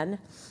Plan,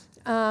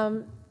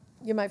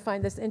 you might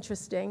find this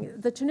interesting.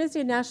 The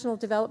Tunisian National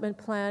Development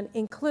Plan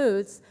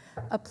includes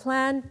a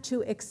plan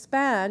to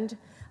expand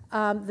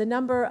the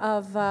number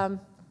of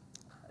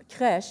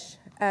crèches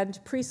and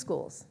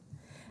preschools.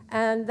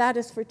 And that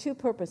is for 2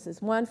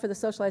 purposes. One, for the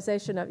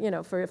socialization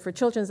of, for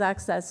children's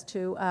access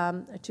to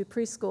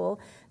preschool,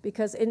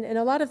 because in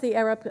a lot of the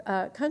Arab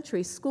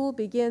countries, school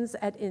begins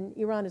in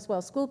Iran as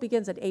well, school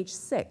begins at age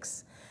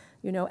 6.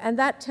 And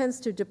that tends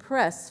to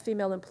depress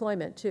female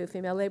employment too,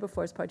 female labor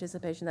force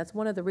participation. That's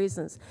one of the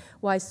reasons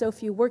why so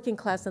few working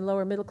class and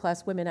lower middle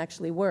class women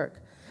actually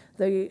work.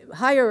 The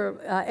higher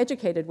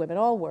educated women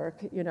all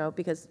work,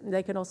 because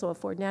they can also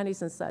afford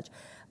nannies and such.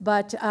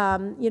 But,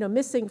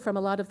 missing from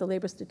a lot of the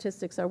labor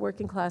statistics are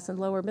working class and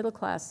lower middle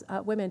class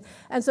women.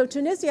 And so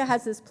Tunisia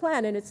has this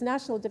plan in its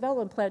National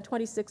Development Plan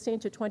 2016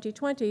 to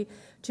 2020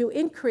 to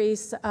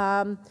increase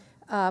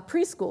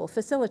preschool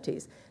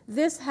facilities.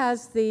 This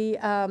has the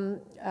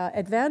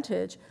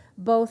advantage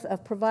both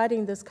of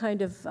providing this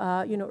kind of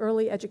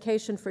early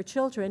education for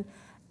children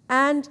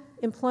and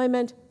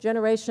employment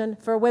generation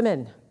for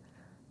women.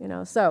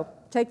 So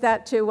take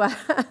that to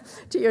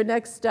to your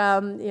next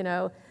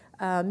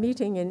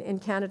meeting in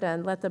Canada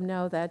and let them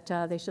know that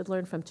they should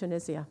learn from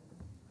Tunisia.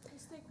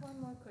 Let's take one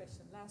more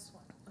question, last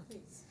one,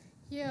 please.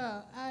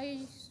 Yeah,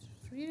 I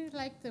really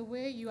like the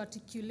way you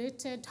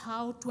articulated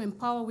how to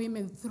empower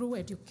women through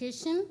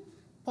education,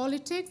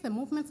 politics, the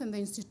movements, and the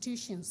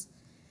institutions.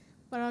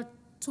 But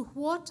to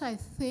what I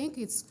think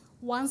it's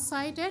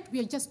one-sided, we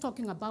are just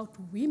talking about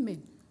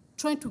women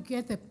trying to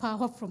get the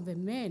power from the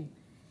men.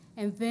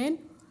 And then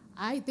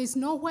there's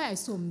nowhere I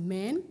saw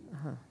men.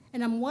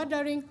 And I'm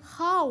wondering,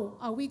 how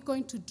are we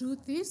going to do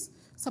this?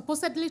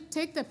 Supposedly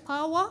take the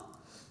power,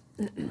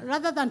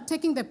 rather than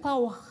taking the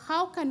power,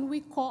 how can we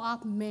call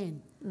up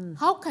men?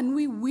 How can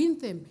we win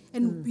them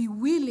and be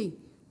willing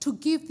to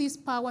give this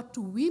power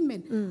to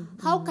women?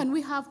 How can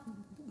we have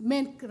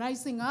men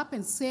rising up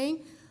and saying,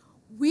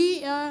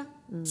 we are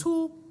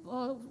 2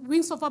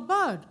 wings of a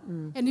bird,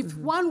 and if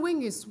one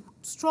wing is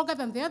stronger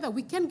than the other,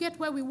 we can get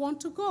where we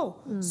want to go.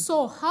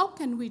 So how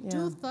can we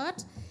do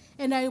that?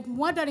 And I'm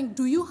wondering,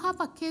 do you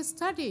have a case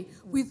study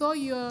with all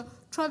your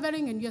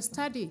traveling and your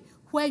study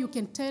where you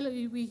can tell,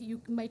 you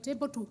might be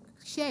able to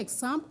share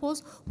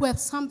examples where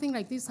something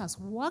like this has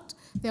worked,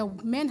 the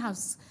men have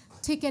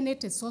taken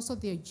it, it's also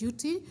their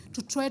duty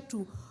to try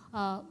to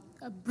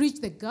bridge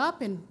the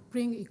gap and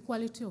bring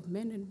equality of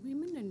men and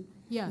women,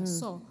 and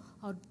so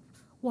I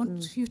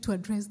want you to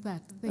address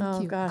that. Thank you.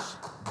 Oh gosh,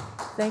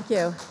 thank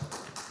you.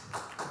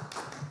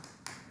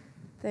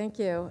 Thank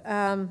you.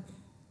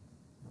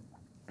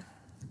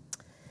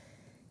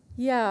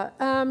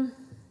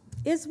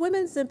 Is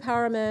women's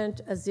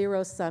empowerment a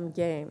zero-sum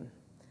game?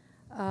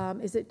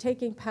 Is it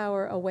taking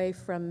power away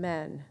from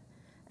men?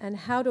 And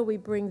how do we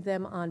bring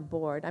them on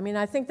board? I mean,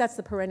 I think that's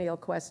the perennial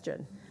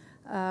question.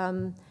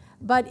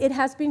 But it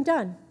has been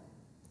done.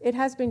 It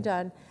has been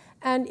done.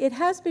 And it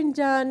has been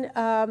done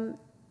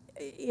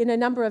in a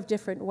number of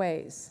different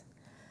ways.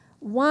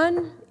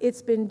 One,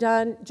 it's been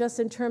done just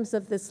in terms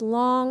of this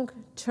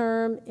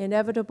long-term,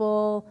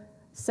 inevitable,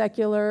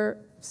 secular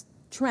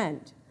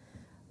trend,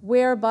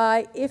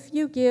 whereby if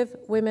you give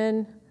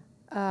women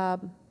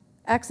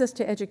access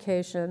to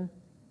education,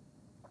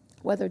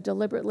 whether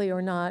deliberately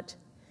or not,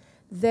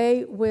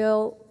 you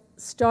will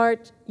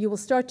start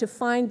to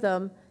find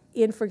them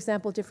in, for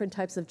example, different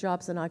types of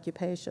jobs and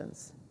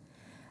occupations.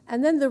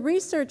 And then the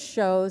research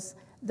shows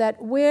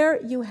that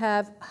where you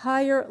have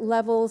higher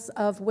levels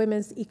of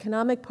women's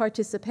economic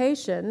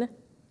participation,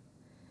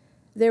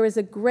 there is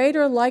a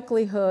greater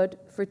likelihood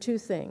for 2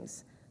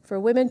 things: for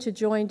women to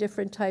join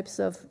different types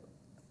of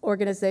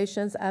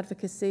organizations,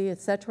 advocacy,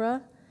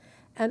 etc.,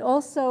 and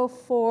also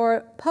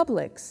for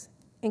publics,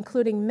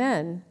 including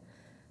men,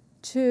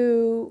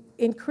 to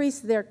increase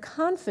their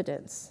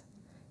confidence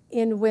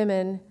in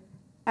women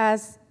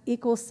as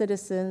equal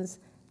citizens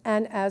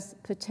and as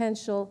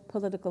potential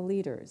political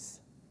leaders.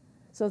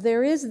 So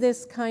there is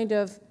this kind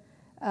of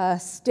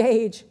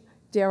stage,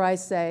 dare I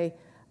say,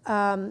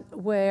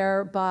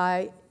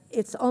 whereby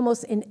it's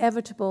almost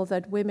inevitable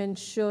that women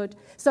should.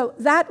 So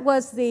that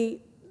was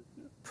the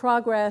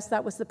progress,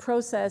 that was the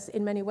process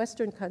in many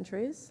Western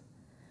countries.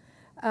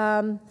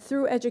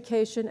 Through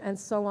education and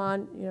so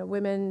on,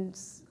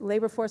 women's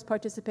labor force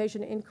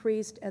participation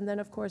increased, and then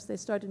of course they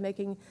started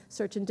making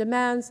certain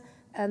demands,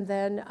 and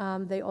then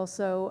they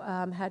also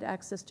had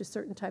access to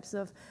certain types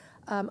of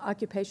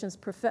occupations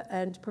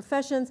and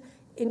professions,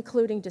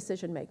 including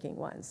decision-making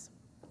ones.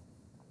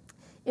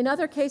 In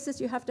other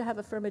cases, you have to have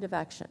affirmative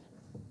action.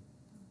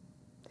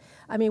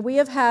 I mean, we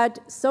have had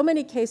so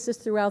many cases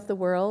throughout the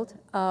world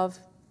of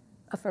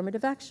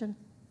affirmative action.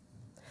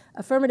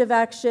 Affirmative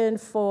action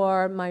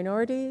for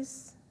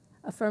minorities,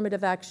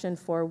 affirmative action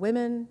for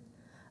women,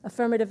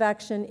 affirmative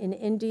action in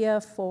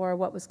India for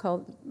what was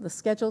called the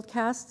scheduled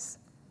castes.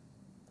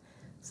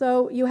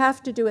 So you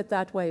have to do it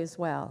that way as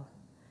well.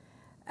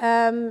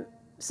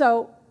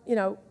 So,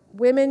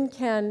 women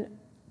can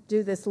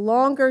do this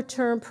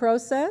longer-term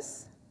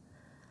process,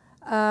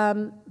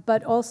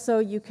 but also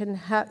you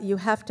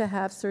have to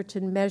have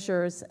certain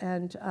measures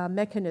and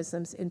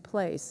mechanisms in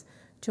place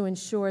to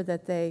ensure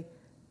that they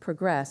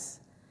progress.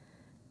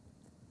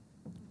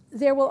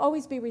 There will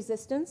always be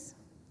resistance.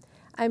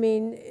 I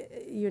mean,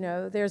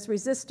 there's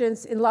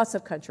resistance in lots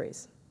of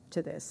countries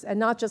to this, and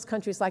not just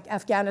countries like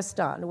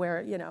Afghanistan,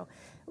 where,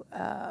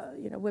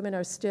 women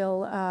are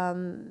still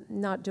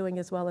not doing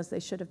as well as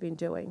they should have been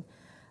doing.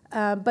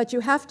 But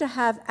you have to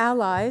have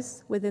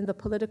allies within the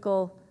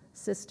political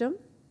system,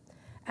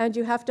 and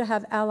you have to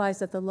have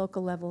allies at the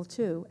local level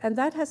too. And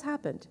that has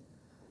happened.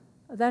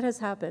 That has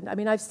happened. I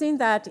mean, I've seen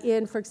that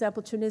in, for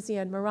example, Tunisia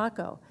and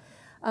Morocco.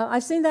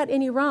 I've seen that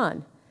in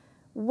Iran.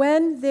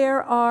 When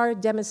there are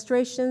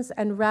demonstrations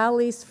and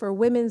rallies for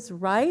women's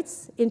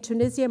rights in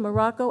Tunisia,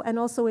 Morocco, and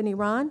also in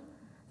Iran,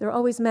 there are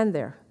always men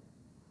there.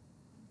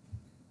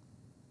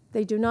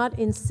 They do not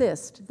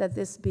insist that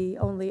this be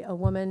only a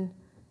woman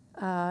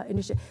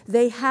initiative.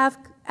 They have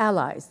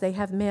allies. They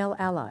have male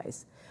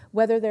allies,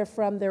 whether they're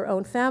from their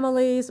own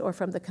families or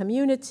from the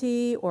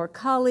community or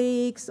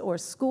colleagues or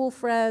school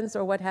friends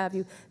or what have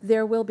you.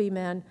 There will be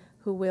men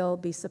who will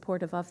be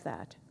supportive of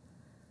that.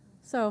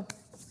 So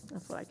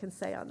that's what I can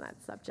say on that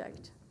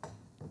subject.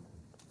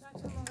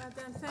 Dr.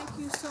 Moghadam, thank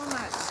you so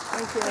much.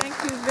 Thank you.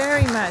 Thank you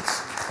very much.